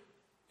earth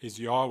is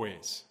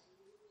Yahweh's,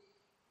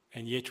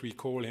 and yet we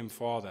call him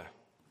Father.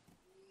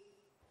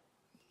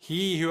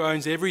 He who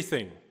owns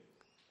everything.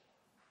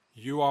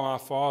 You are our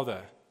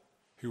Father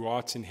who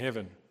art in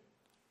heaven.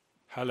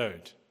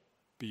 Hallowed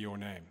be your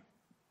name.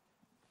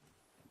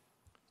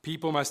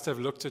 People must have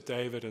looked at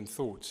David and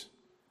thought,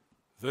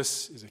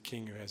 this is a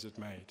king who has it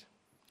made.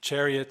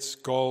 Chariots,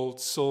 gold,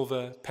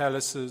 silver,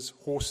 palaces,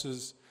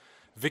 horses,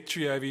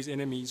 victory over his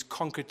enemies,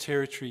 conquered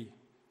territory.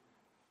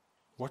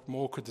 What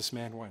more could this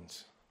man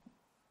want?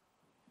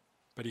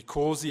 But he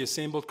calls the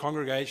assembled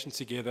congregation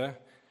together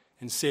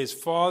and says,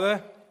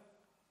 Father,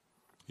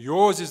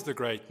 yours is the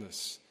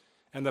greatness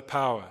and the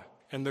power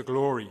and the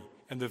glory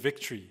and the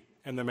victory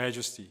and the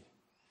majesty.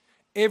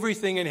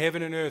 Everything in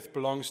heaven and earth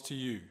belongs to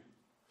you.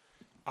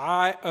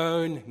 I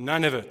own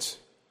none of it.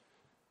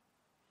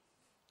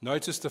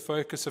 Notice the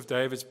focus of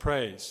David's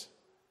praise.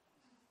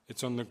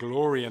 It's on the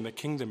glory and the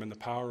kingdom and the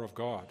power of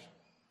God.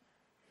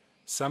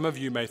 Some of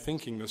you may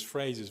thinking this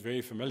phrase is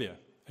very familiar,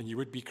 and you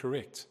would be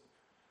correct.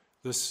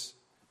 This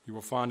you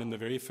will find in the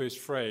very first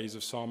phrase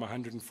of Psalm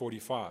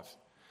 145.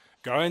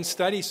 Go and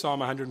study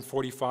Psalm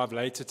 145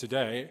 later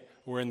today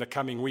or in the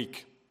coming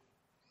week.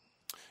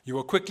 You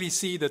will quickly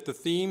see that the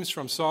themes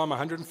from Psalm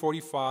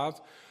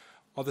 145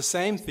 are the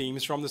same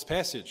themes from this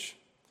passage.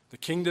 The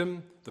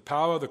kingdom, the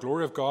power, the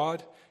glory of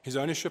God, his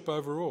ownership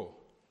over all.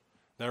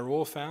 They're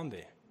all found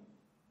there.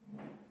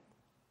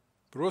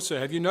 But also,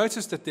 have you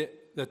noticed that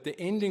the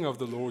ending of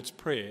the Lord's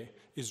Prayer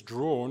is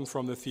drawn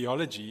from the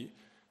theology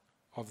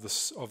of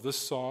this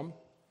psalm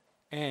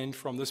and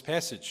from this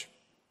passage?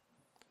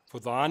 For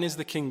thine is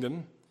the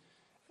kingdom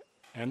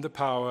and the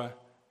power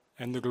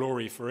and the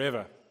glory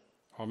forever.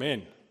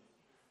 Amen.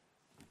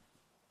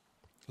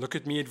 Look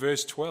at me at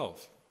verse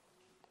 12.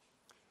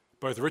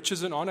 Both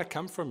riches and honor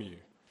come from you,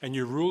 and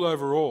you rule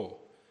over all.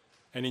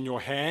 And in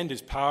your hand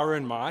is power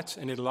and might,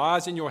 and it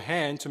lies in your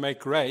hand to make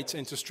great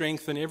and to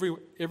strengthen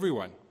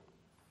everyone.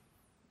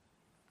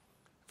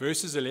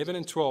 Verses 11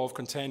 and 12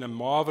 contain a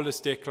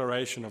marvelous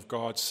declaration of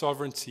God's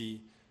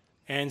sovereignty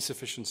and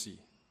sufficiency.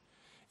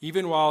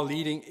 Even while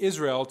leading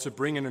Israel to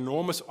bring an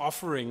enormous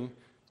offering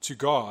to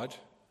God,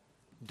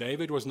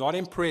 David was not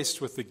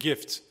impressed with the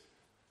gift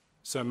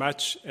so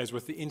much as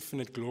with the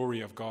infinite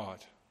glory of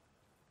God.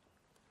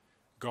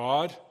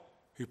 God,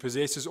 who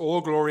possesses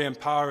all glory and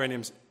power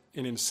in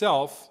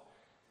himself,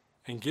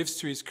 and gives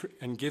to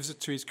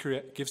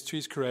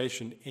his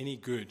creation any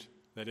good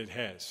that it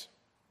has.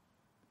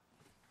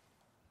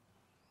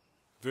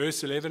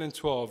 Verse 11 and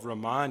 12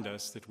 remind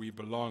us that we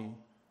belong,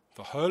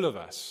 the whole of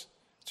us,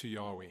 to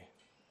Yahweh.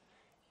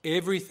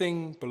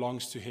 Everything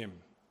belongs to him.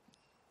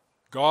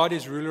 God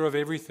is ruler of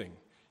everything.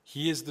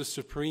 He is the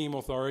supreme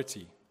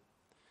authority.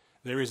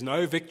 There is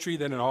no victory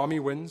that an army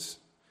wins.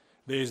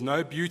 There is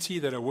no beauty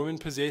that a woman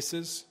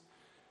possesses.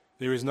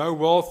 There is no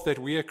wealth that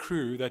we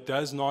accrue that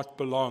does not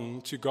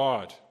belong to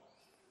God.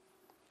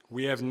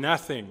 We have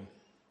nothing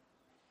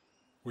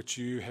which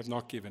you have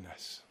not given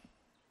us.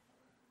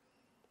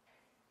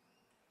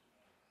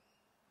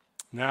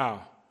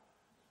 Now,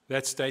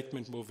 that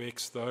statement will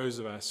vex those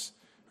of us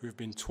who have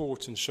been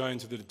taught and shown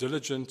through the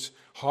diligent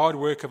hard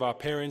work of our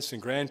parents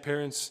and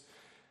grandparents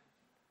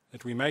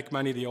that we make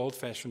money the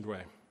old-fashioned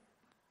way,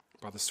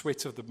 by the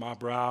sweat of my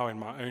brow and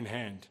my own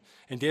hand.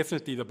 And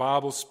definitely the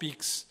Bible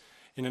speaks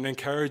in an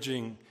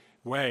encouraging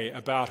way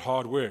about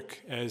hard work,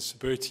 as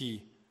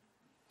Bertie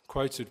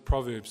quoted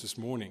Proverbs this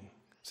morning.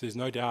 So there's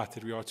no doubt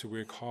that we are to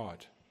work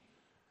hard.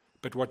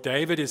 But what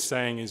David is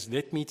saying is,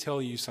 let me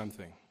tell you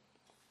something.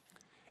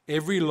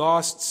 Every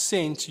last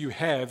cent you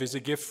have is a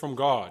gift from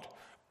God.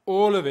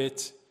 All of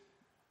it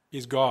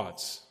is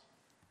God's.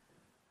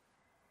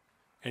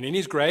 And in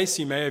his grace,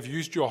 he may have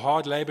used your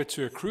hard labor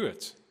to accrue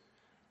it.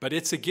 But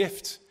it's a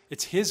gift.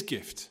 It's his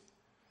gift.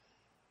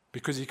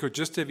 Because he could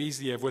just have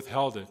easily have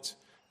withheld it,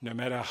 no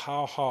matter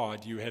how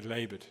hard you had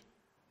labored.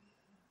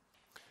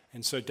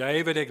 And so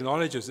David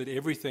acknowledges that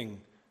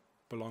everything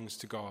belongs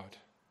to God.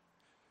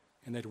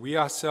 And that we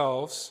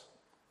ourselves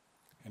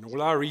and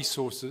all our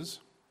resources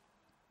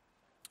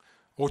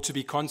ought to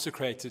be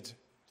consecrated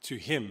to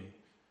him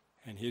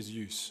and his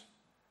use.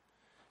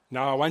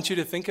 Now, I want you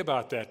to think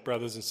about that,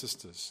 brothers and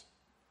sisters.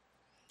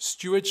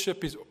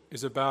 Stewardship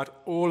is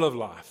about all of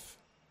life.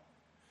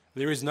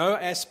 There is no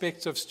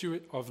aspect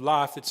of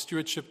life that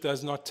stewardship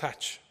does not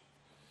touch.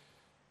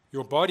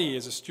 Your body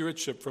is a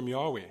stewardship from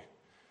Yahweh.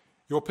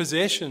 Your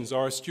possessions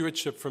are a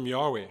stewardship from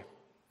Yahweh.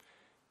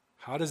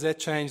 How does that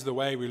change the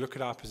way we look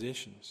at our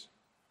possessions?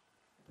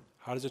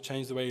 How does it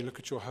change the way you look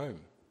at your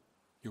home,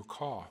 your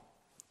car,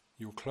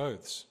 your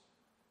clothes?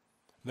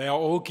 They are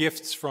all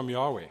gifts from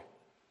Yahweh.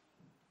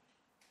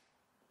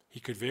 He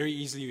could very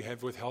easily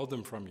have withheld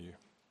them from you.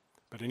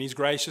 But in his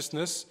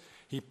graciousness,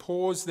 he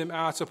pours them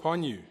out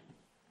upon you.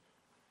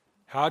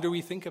 How do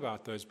we think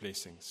about those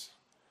blessings?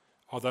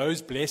 Are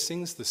those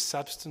blessings the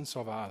substance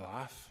of our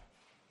life?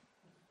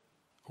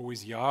 Or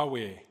is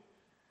Yahweh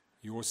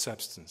your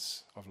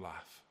substance of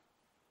life?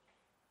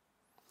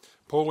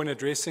 Paul, when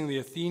addressing the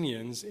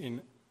Athenians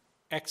in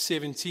Acts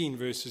 17,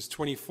 verses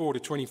 24 to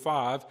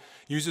 25,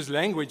 uses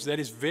language that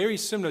is very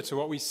similar to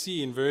what we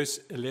see in verse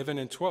 11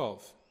 and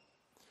 12.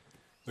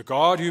 The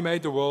God who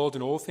made the world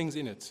and all things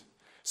in it,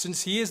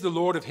 since he is the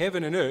Lord of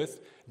heaven and earth,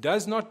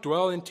 does not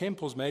dwell in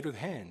temples made with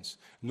hands,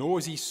 nor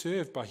is he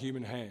served by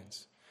human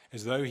hands,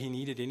 as though he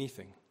needed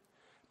anything.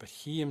 But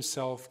he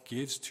himself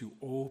gives to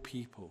all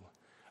people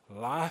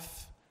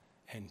life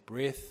and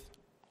breath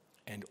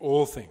and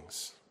all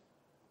things.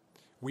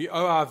 We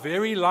owe our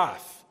very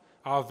life,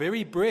 our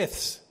very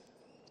breaths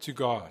to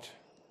God,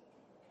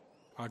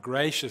 our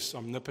gracious,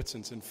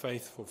 omnipotent, and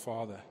faithful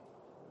Father.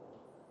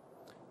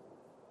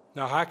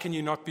 Now, how can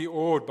you not be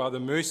awed by the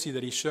mercy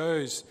that he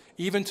shows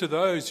even to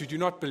those who do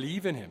not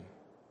believe in him?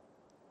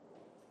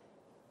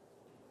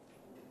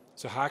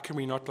 So how can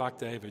we not, like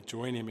David,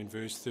 join him in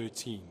verse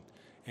 13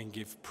 and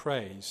give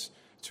praise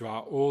to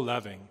our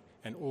all-loving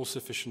and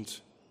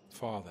all-sufficient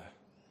Father?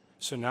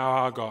 So now,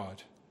 our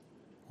God,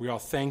 we are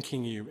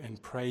thanking you and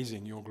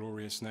praising your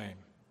glorious name.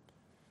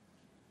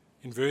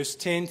 In verses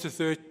 10 to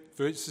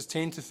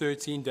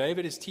 13,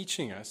 David is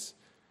teaching us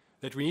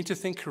that we need to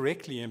think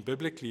correctly and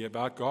biblically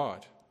about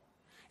God.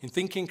 In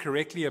thinking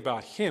correctly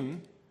about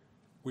him,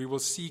 we will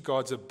see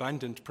God's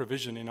abundant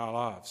provision in our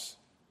lives.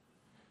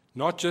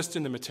 Not just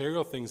in the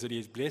material things that he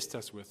has blessed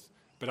us with,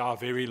 but our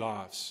very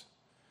lives.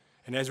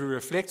 And as we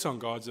reflect on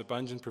God's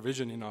abundant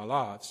provision in our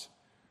lives,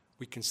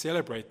 we can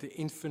celebrate the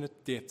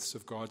infinite depths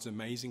of God's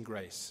amazing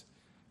grace,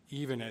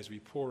 even as we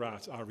pour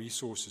out our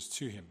resources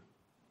to him.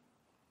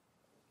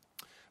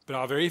 But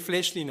our very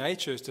fleshly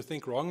nature is to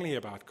think wrongly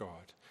about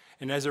God.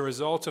 And as a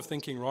result of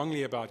thinking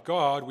wrongly about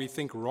God, we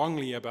think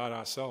wrongly about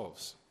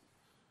ourselves.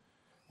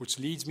 Which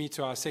leads me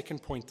to our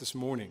second point this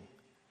morning,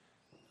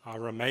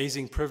 our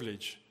amazing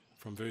privilege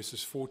from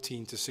verses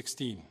 14 to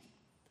 16.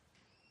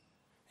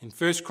 In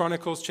 1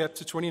 Chronicles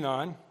chapter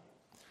 29,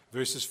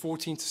 verses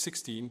 14 to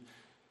 16,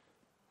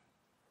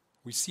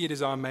 we see it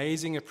as our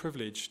amazing a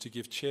privilege to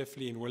give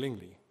cheerfully and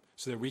willingly,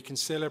 so that we can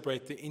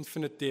celebrate the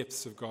infinite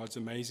depths of God's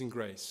amazing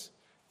grace,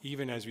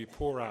 even as we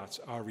pour out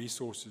our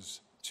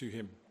resources to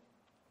him.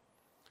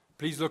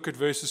 Please look at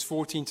verses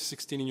 14 to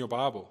 16 in your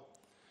Bible.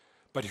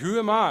 But who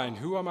am I and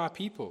who are my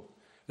people,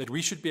 that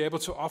we should be able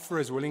to offer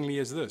as willingly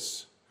as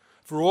this?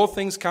 For all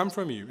things come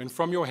from you, and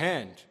from your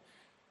hand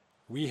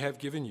we have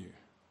given you.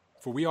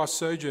 For we are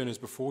sojourners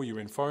before you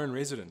and foreign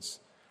residents,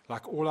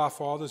 like all our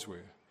fathers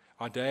were.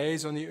 Our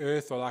days on the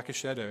earth are like a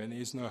shadow, and there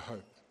is no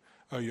hope.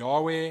 O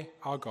Yahweh,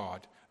 our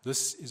God,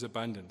 this is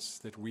abundance,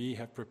 that we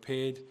have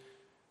prepared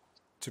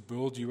to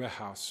build you a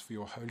house for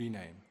your holy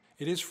name.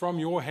 It is from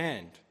your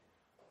hand,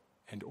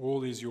 and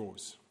all is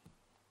yours.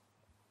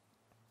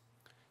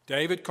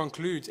 David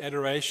concludes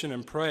adoration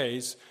and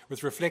praise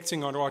with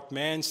reflecting on what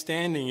man's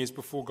standing is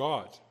before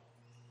God.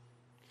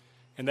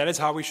 And that is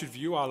how we should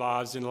view our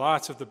lives in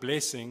light of the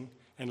blessing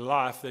and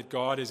life that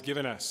God has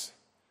given us.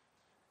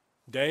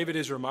 David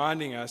is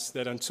reminding us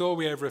that until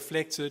we have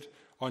reflected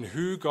on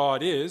who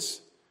God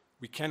is,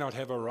 we cannot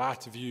have a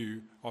right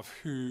view of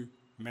who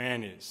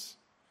man is.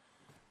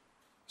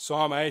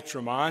 Psalm 8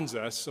 reminds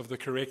us of the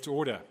correct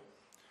order.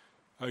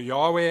 O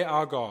Yahweh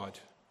our God,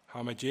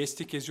 how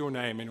majestic is your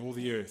name in all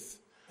the earth,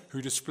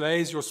 who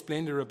displays your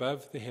splendor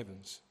above the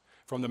heavens.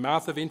 From the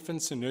mouth of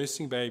infants and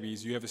nursing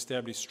babies you have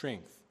established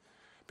strength,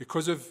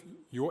 because of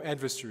your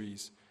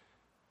adversaries,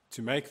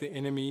 to make the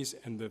enemies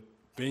and the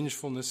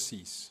vengefulness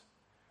cease.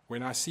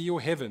 When I see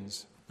your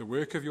heavens, the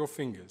work of your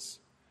fingers,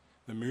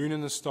 the moon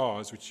and the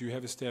stars which you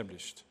have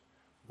established,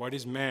 what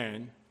is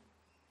man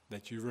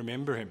that you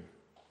remember him?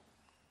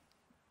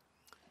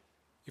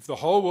 If the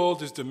whole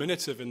world is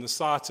diminutive in the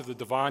sight of the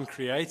divine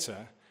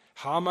Creator,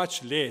 how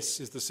much less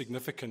is the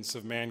significance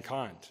of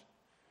mankind?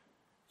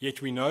 Yet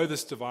we know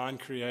this divine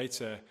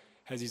Creator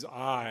has his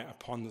eye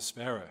upon the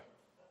sparrow.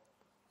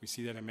 We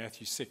see that in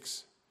Matthew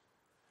 6.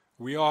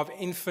 We are of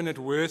infinite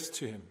worth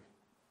to him.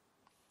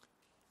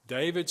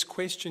 David's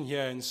question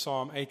here in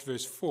Psalm 8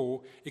 verse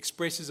 4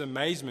 expresses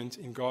amazement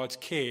in God's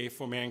care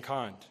for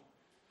mankind.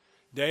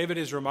 David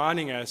is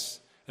reminding us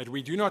that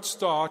we do not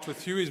start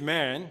with who is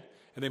man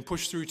and then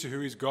push through to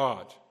who is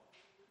God.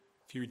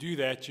 If you do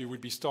that, you would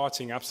be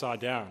starting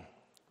upside down.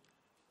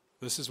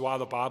 This is why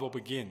the Bible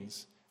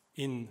begins,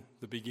 in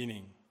the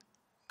beginning,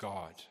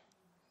 God.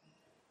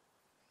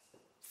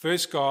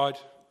 First God,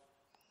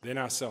 then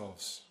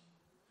ourselves.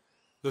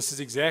 This is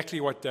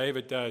exactly what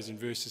David does in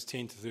verses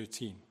 10 to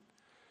 13.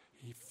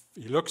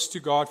 He looks to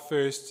God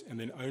first, and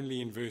then only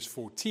in verse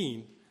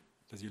 14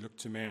 does he look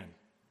to man.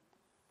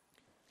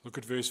 Look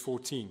at verse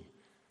 14.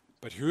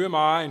 But who am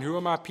I and who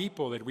are my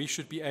people that we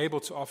should be able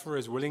to offer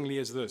as willingly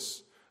as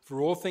this? For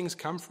all things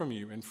come from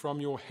you, and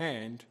from your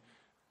hand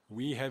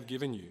we have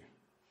given you.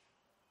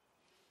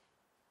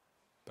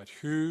 But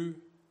who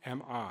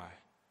am I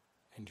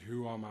and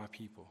who are my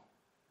people?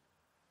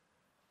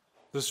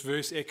 This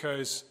verse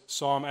echoes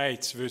Psalm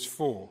 8, verse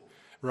 4,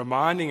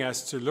 reminding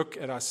us to look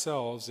at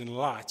ourselves in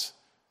light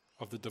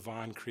of the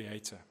divine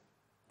Creator.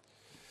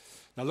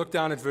 Now look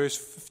down at verse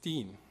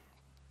 15.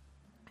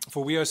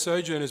 For we are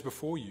sojourners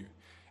before you,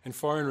 and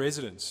foreign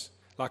residents,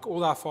 like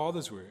all our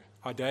fathers were.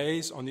 Our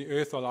days on the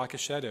earth are like a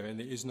shadow, and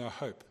there is no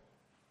hope.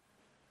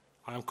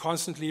 I am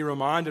constantly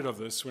reminded of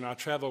this when I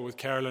travel with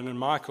Carolyn and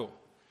Michael.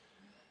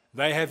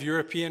 They have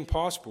European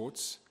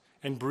passports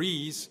and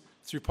breeze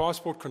through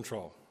passport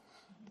control.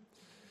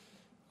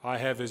 I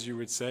have, as you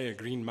would say, a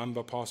green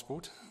mamba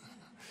passport.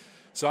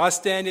 So I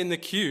stand in the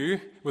queue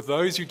with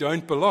those who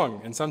don't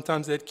belong, and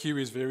sometimes that queue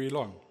is very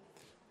long.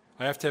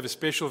 I have to have a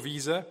special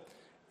visa,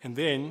 and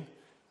then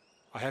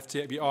I have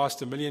to be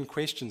asked 1 million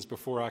questions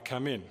before I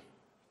come in.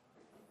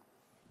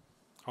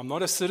 I'm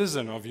not a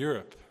citizen of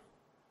Europe.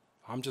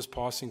 I'm just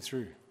passing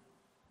through.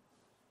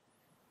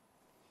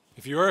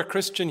 If you are a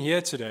Christian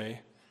here today,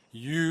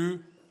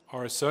 you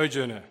are a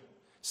sojourner,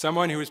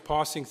 someone who is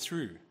passing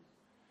through.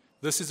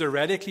 This is a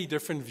radically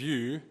different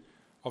view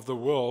of the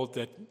world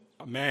that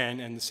man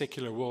and the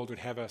secular world would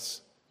have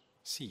us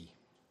see.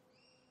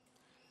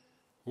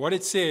 What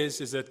it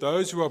says is that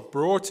those who are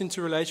brought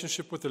into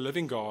relationship with the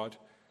living God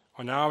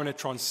are now in a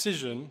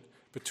transition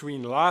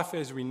between life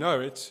as we know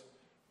it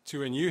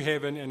to a new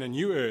heaven and a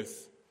new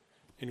earth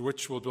in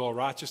which will dwell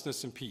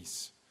righteousness and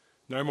peace.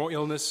 No more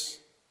illness,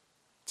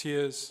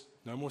 tears,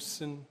 no more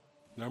sin,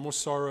 no more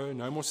sorrow,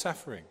 no more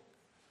suffering.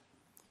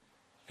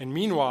 And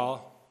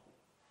meanwhile,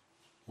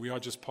 we are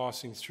just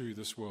passing through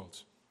this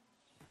world.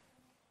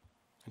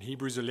 And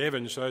Hebrews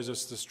 11 shows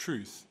us this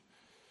truth.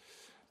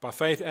 By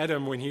faith,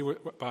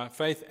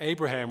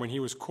 Abraham, when he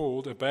was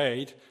called,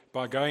 obeyed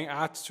by going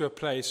out to a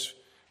place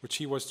which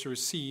he was to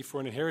receive for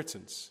an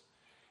inheritance.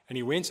 And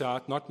he went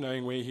out not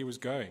knowing where he was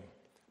going.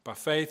 By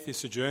faith, he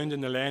sojourned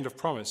in the land of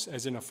promise,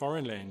 as in a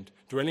foreign land,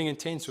 dwelling in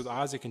tents with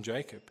Isaac and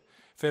Jacob,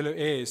 fellow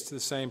heirs to the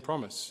same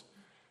promise.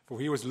 For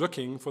he was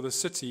looking for the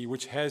city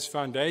which has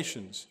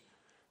foundations,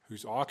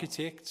 whose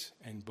architect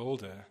and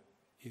builder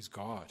is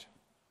God.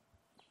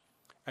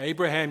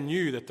 Abraham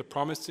knew that the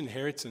promised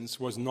inheritance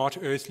was not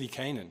earthly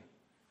Canaan,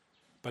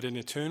 but an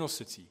eternal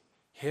city,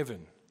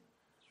 heaven.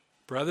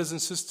 Brothers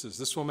and sisters,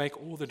 this will make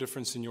all the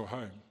difference in your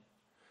home,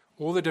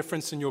 all the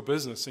difference in your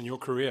business and your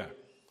career.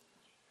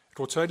 It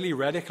will totally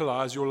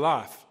radicalize your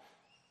life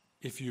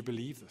if you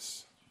believe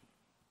this.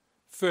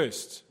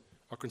 First,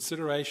 a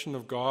consideration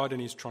of God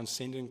and his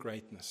transcendent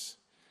greatness,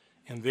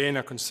 and then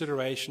a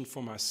consideration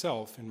for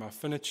myself and my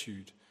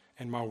finitude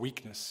and my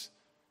weakness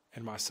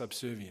and my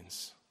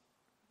subservience.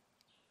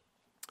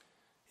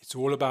 It's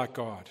all about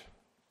God.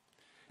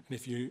 And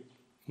if you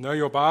know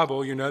your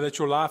Bible, you know that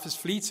your life is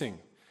fleeting.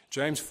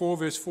 James 4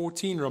 verse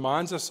 14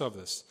 reminds us of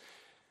this.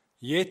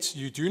 Yet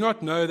you do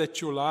not know that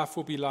your life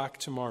will be like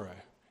tomorrow.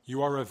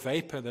 You are a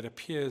vapor that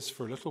appears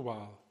for a little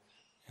while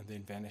and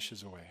then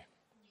vanishes away.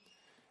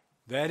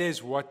 That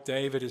is what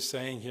David is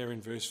saying here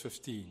in verse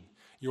 15.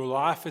 Your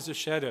life is a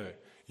shadow.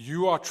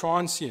 You are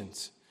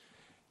transient.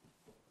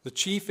 The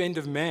chief end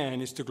of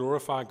man is to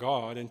glorify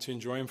God and to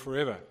enjoy him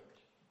forever.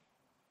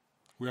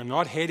 We are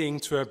not heading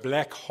to a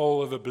black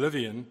hole of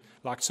oblivion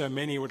like so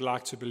many would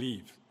like to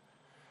believe.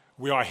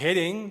 We are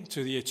heading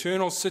to the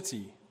eternal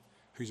city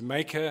whose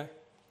maker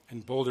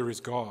and builder is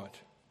God.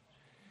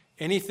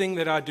 Anything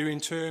that I do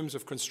in terms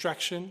of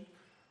construction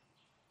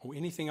or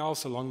anything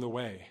else along the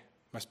way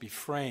must be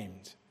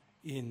framed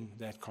in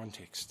that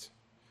context.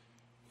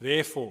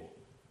 Therefore,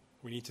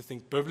 we need to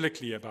think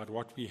biblically about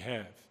what we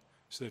have,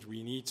 so that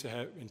we need to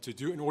have,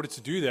 in order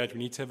to do that, we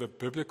need to have a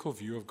biblical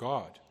view of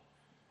God.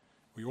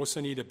 We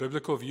also need a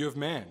biblical view of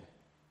man,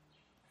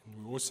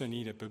 and we also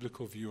need a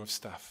biblical view of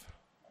stuff.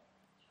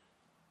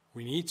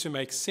 We need to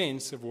make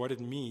sense of what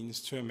it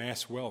means to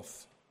amass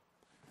wealth.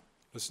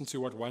 Listen to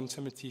what 1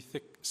 Timothy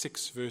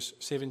 6 verse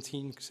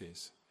 17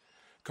 says.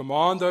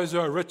 Command those who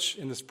are rich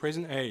in this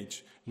present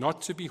age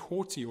not to be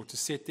haughty or to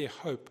set their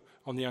hope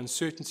on the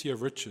uncertainty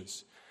of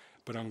riches,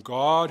 but on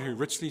God who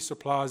richly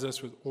supplies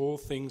us with all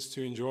things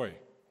to enjoy.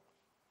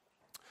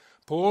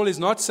 Paul is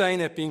not saying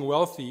that being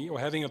wealthy or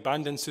having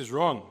abundance is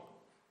wrong.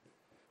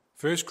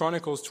 1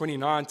 Chronicles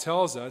 29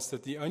 tells us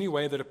that the only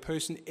way that a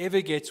person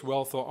ever gets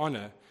wealth or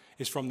honor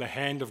is from the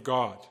hand of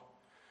God,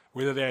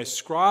 whether they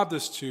ascribe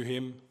this to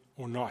him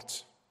or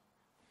not.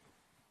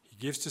 He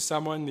gives to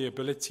someone the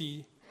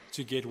ability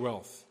to get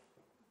wealth.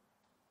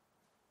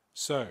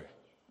 So,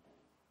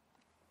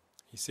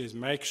 he says,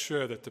 make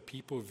sure that the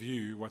people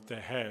view what they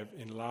have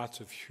in light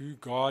of who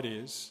God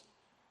is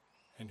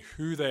and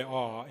who they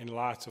are in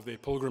light of their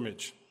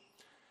pilgrimage.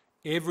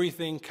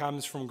 Everything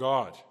comes from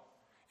God.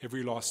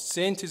 Every last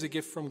cent is a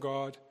gift from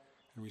God,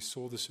 and we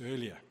saw this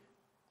earlier.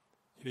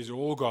 It is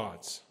all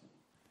God's.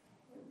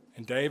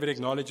 And David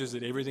acknowledges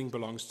that everything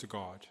belongs to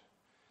God,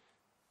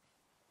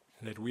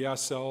 and that we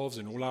ourselves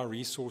and all our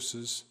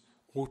resources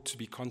ought to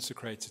be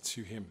consecrated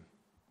to him.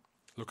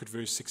 Look at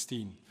verse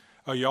 16.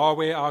 O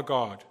Yahweh our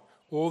God,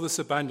 all this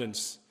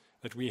abundance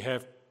that we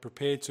have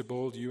prepared to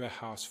build you a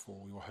house for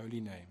your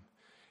holy name.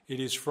 It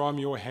is from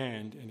your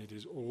hand, and it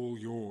is all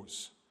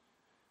yours.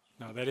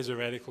 Now that is a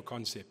radical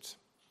concept.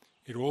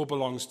 It all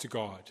belongs to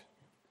God.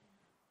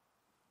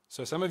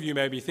 So some of you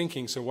may be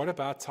thinking, so what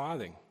about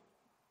tithing?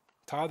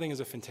 Tithing is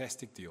a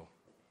fantastic deal.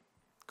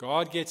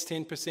 God gets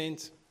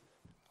 10%,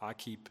 I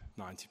keep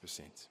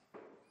 90%.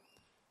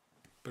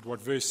 But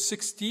what verse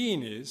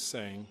 16 is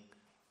saying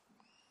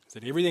is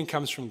that everything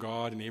comes from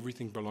God and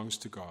everything belongs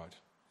to God.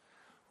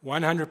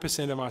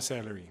 100% of my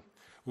salary,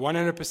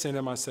 100%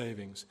 of my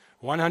savings,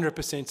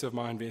 100% of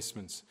my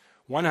investments,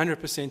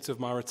 100% of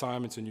my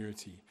retirement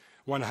annuity,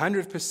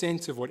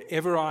 100% of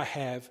whatever I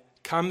have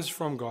comes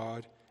from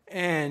God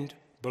and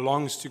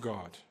belongs to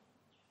God.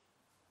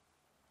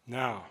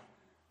 Now,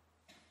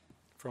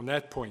 from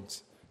that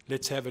point,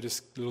 let's have a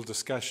little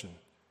discussion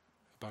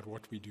about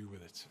what we do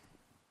with it.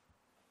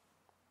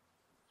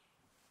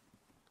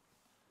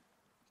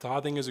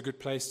 Tithing is a good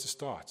place to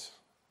start,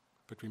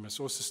 but we must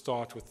also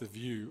start with the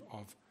view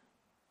of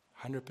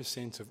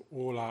 100% of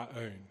all our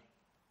own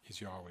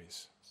is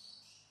Yahweh's.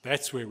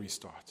 That's where we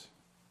start.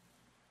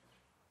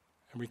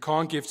 And we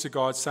can't give to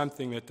God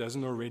something that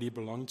doesn't already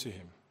belong to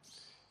him.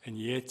 And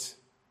yet,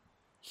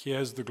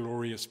 here's the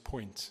glorious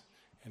point.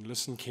 And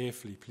listen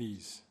carefully,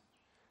 please.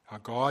 Our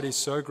God is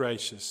so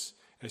gracious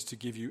as to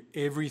give you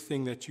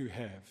everything that you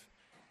have,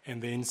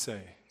 and then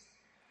say,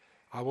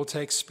 I will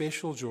take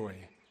special joy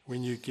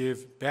when you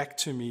give back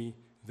to me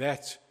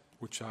that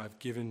which I have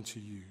given to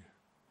you,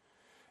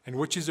 and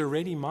which is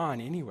already mine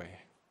anyway.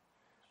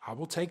 I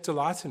will take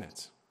delight in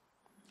it.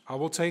 I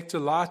will take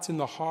delight in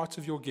the heart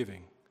of your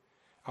giving.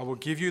 I will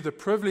give you the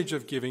privilege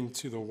of giving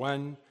to the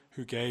one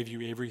who gave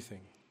you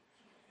everything.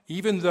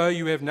 Even though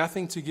you have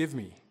nothing to give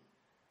me,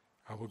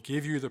 I will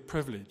give you the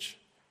privilege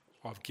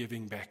of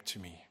giving back to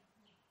me.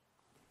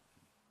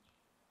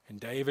 And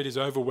David is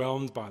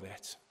overwhelmed by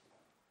that.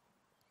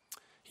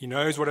 He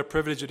knows what a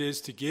privilege it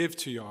is to give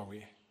to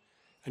Yahweh,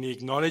 and he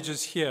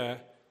acknowledges here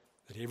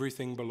that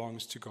everything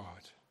belongs to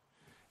God.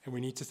 And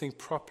we need to think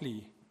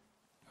properly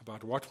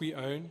about what we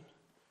own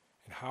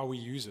and how we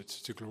use it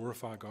to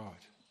glorify God.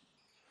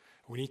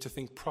 We need to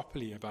think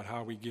properly about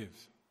how we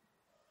give.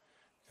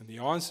 And the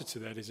answer to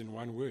that is in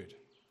one word: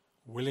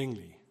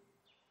 willingly.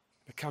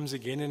 It comes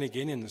again and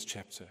again in this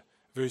chapter.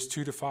 Verse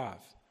 2 to 5,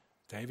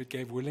 David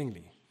gave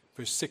willingly.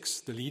 Verse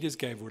 6, the leaders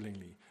gave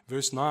willingly.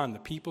 Verse 9, the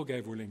people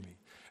gave willingly.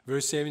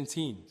 Verse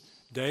 17,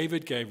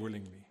 David gave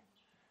willingly.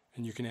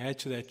 And you can add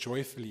to that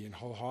joyfully and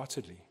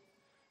wholeheartedly.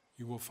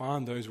 You will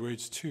find those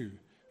words too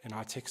in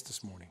our text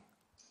this morning.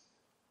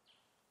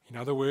 In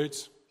other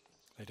words,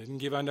 they didn't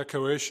give under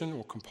coercion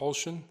or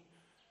compulsion.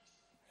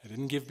 They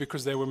didn't give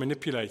because they were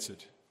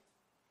manipulated.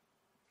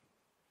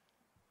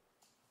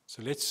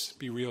 So let's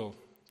be real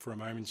for a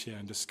moment here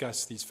and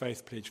discuss these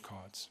faith pledge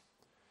cards.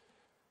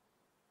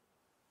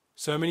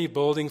 So many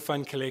building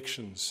fund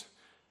collections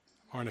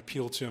are an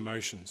appeal to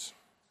emotions.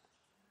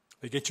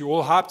 They get you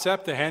all hyped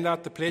up, they hand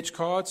out the pledge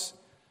cards,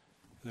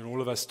 and then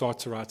all of us start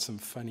to write some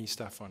funny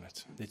stuff on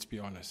it. Let's be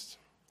honest.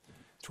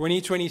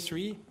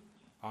 2023,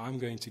 I'm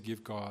going to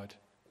give God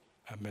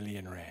R1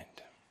 million. And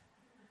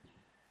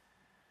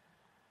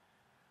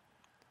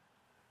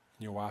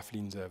your wife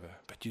leans over,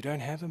 but you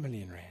don't have R1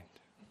 million.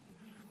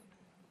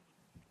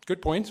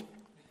 Good point.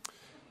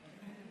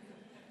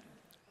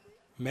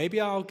 Maybe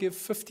I'll give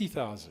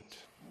 50,000.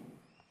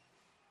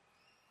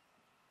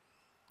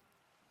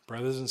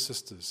 Brothers and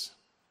sisters,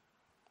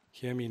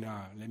 hear me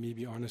now. Let me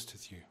be honest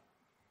with you.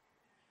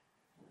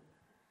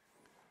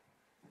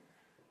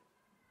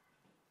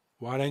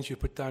 Why don't you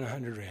put down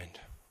 100 rand?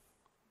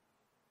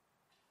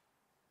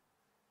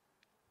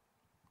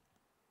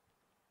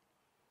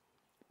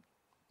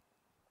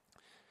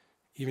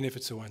 Even if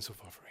it's a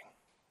once-off offering.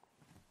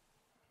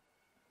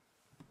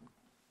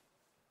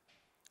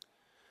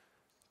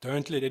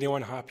 Don't let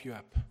anyone hype you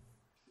up.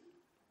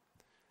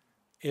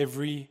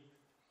 Every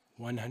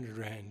 100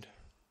 rand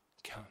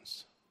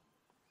counts.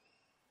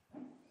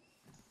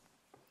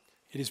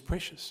 It is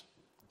precious.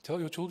 Tell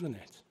your children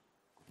that.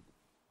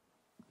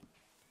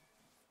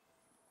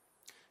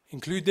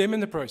 Include them in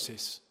the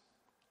process.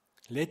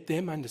 Let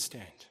them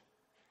understand.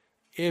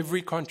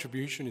 Every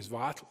contribution is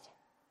vital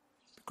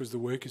because the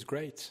work is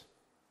great.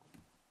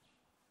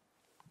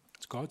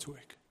 It's God's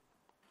work.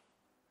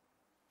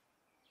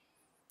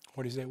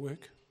 What is that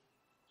work?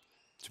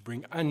 To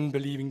bring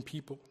unbelieving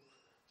people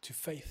to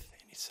faith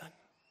in His Son.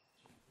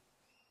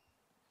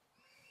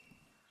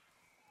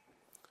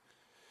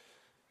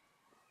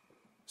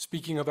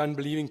 Speaking of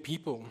unbelieving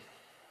people,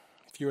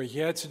 if you are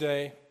here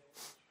today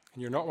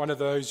and you're not one of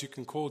those who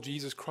can call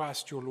Jesus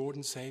Christ your Lord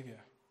and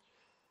Savior,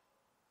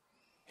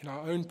 in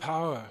our own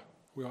power,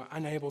 we are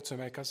unable to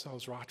make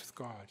ourselves right with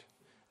God.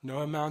 No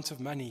amount of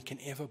money can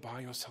ever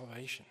buy your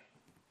salvation.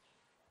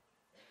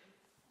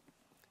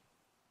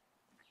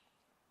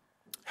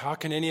 How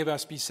can any of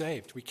us be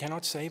saved? We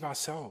cannot save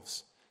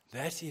ourselves.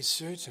 That is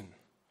certain.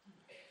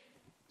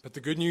 But the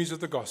good news of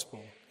the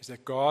gospel is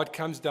that God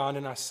comes down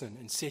in our sin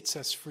and sets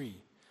us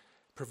free,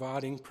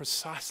 providing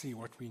precisely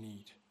what we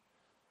need.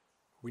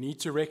 We need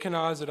to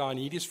recognize that our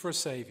need is for a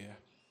Savior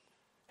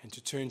and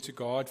to turn to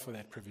God for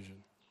that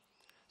provision.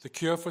 The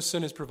cure for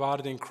sin is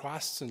provided in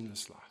Christ's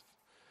sinless life,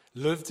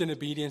 lived in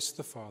obedience to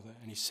the Father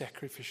and His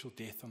sacrificial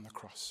death on the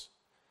cross.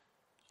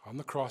 On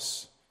the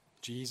cross,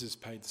 Jesus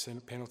paid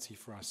the penalty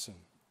for our sin.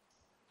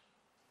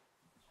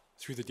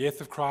 Through the death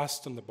of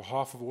Christ on the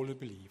behalf of all who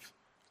believe,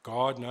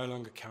 God no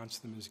longer counts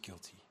them as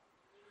guilty.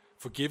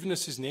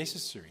 Forgiveness is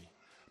necessary,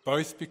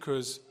 both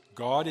because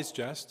God is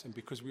just and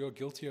because we are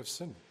guilty of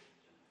sin.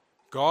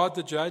 God,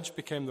 the judge,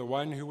 became the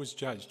one who was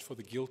judged for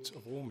the guilt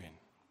of all men.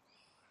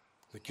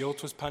 The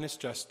guilt was punished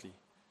justly,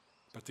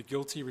 but the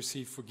guilty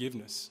received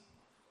forgiveness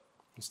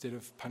instead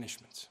of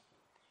punishment.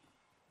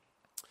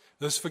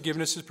 This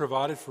forgiveness is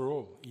provided for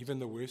all, even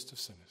the worst of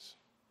sinners.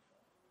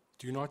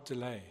 Do not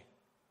delay.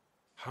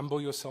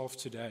 Humble yourself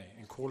today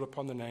and call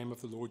upon the name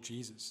of the Lord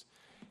Jesus.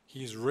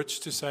 He is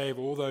rich to save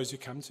all those who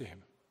come to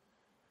Him.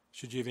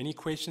 Should you have any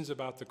questions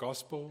about the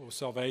gospel or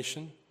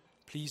salvation,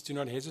 please do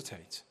not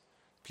hesitate.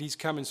 Please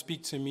come and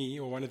speak to me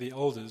or one of the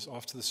elders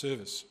after the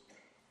service.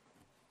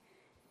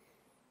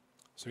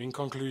 So in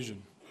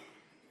conclusion,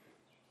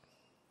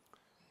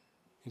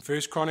 in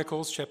 1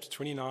 Chronicles chapter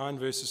 29,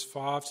 verses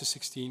 5 to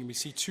 16, we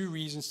see two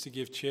reasons to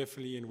give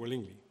cheerfully and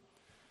willingly.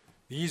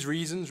 These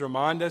reasons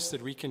remind us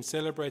that we can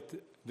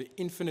celebrate the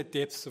infinite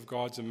depths of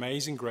God's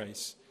amazing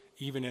grace,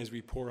 even as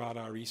we pour out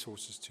our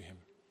resources to him.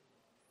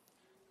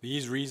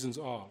 These reasons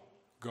are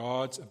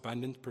God's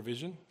abundant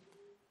provision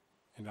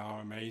and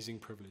our amazing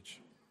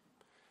privilege.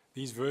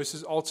 These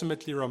verses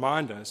ultimately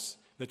remind us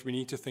that we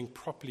need to think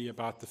properly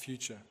about the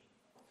future.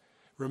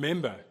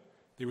 Remember,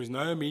 there was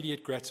no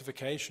immediate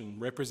gratification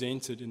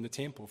represented in the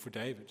temple for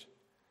David.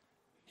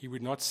 He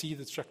would not see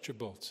the structure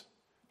built.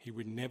 He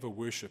would never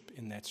worship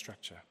in that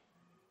structure.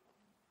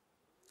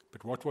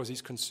 But what was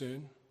his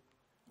concern?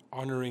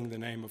 Honoring the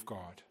name of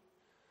God.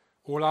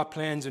 All our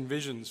plans and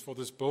visions for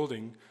this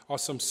building are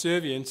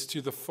subservient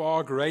to the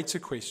far greater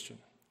question.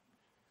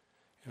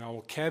 And I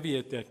will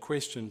caveat that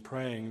question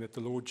praying that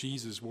the Lord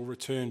Jesus will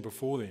return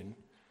before then.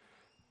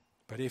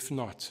 But if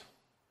not,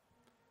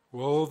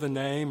 will the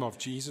name of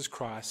Jesus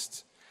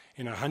Christ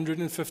in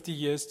 150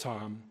 years'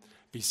 time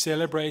be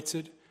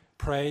celebrated,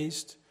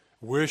 praised,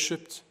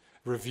 worshipped,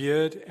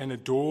 revered, and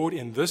adored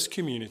in this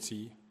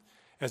community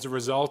as a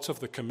result of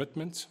the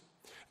commitment,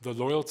 the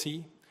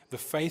loyalty, the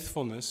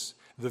faithfulness,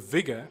 the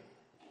vigor,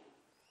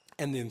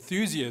 and the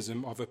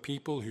enthusiasm of a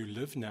people who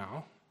live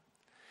now,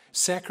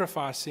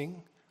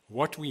 sacrificing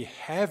what we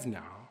have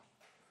now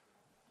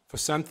for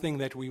something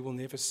that we will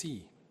never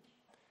see,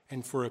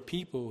 and for a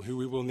people who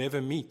we will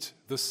never meet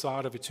this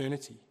side of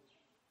eternity.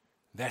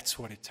 That's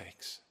what it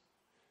takes.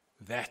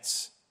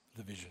 That's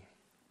the vision.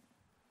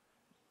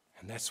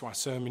 And that's why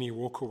so many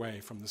walk away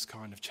from this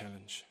kind of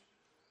challenge.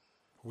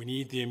 We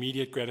need the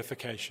immediate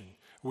gratification.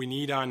 We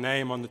need our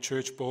name on the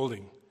church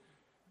building.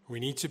 We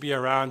need to be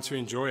around to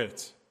enjoy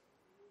it.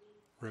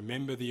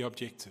 Remember the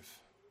objective.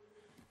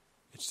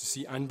 It's to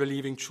see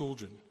unbelieving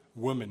children,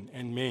 women,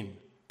 and men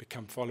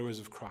become followers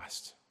of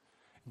Christ,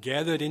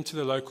 gathered into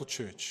the local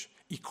church,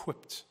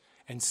 equipped,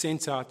 and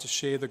sent out to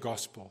share the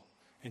gospel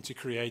and to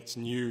create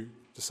new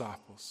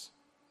disciples.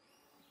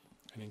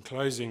 And in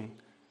closing,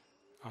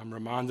 I'm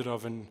reminded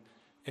of an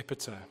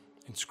epitaph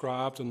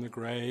inscribed on the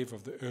grave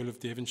of the Earl of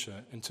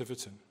Devonshire in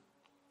Tiverton.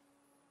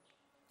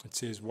 It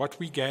says, "What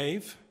we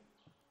gave,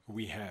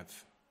 we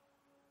have.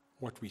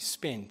 What we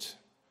spent,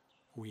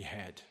 we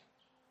had.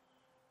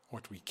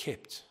 What we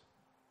kept,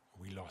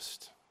 we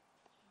lost."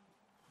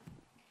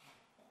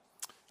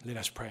 Let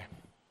us pray.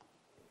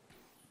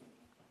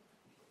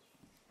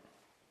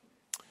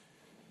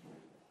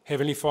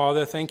 Heavenly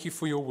Father, thank you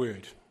for your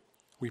word.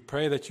 We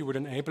pray that you would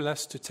enable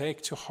us to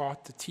take to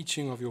heart the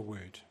teaching of your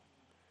word,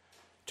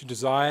 to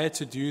desire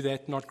to do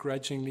that not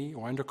grudgingly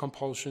or under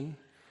compulsion,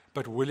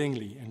 but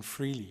willingly and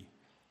freely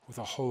with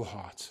a whole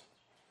heart.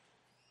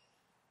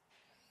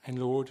 And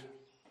Lord,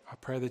 I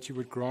pray that you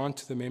would grant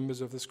to the members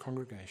of this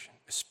congregation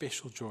a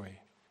special joy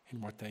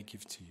in what they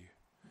give to you.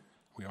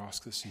 We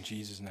ask this in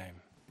Jesus'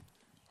 name.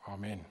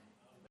 Amen.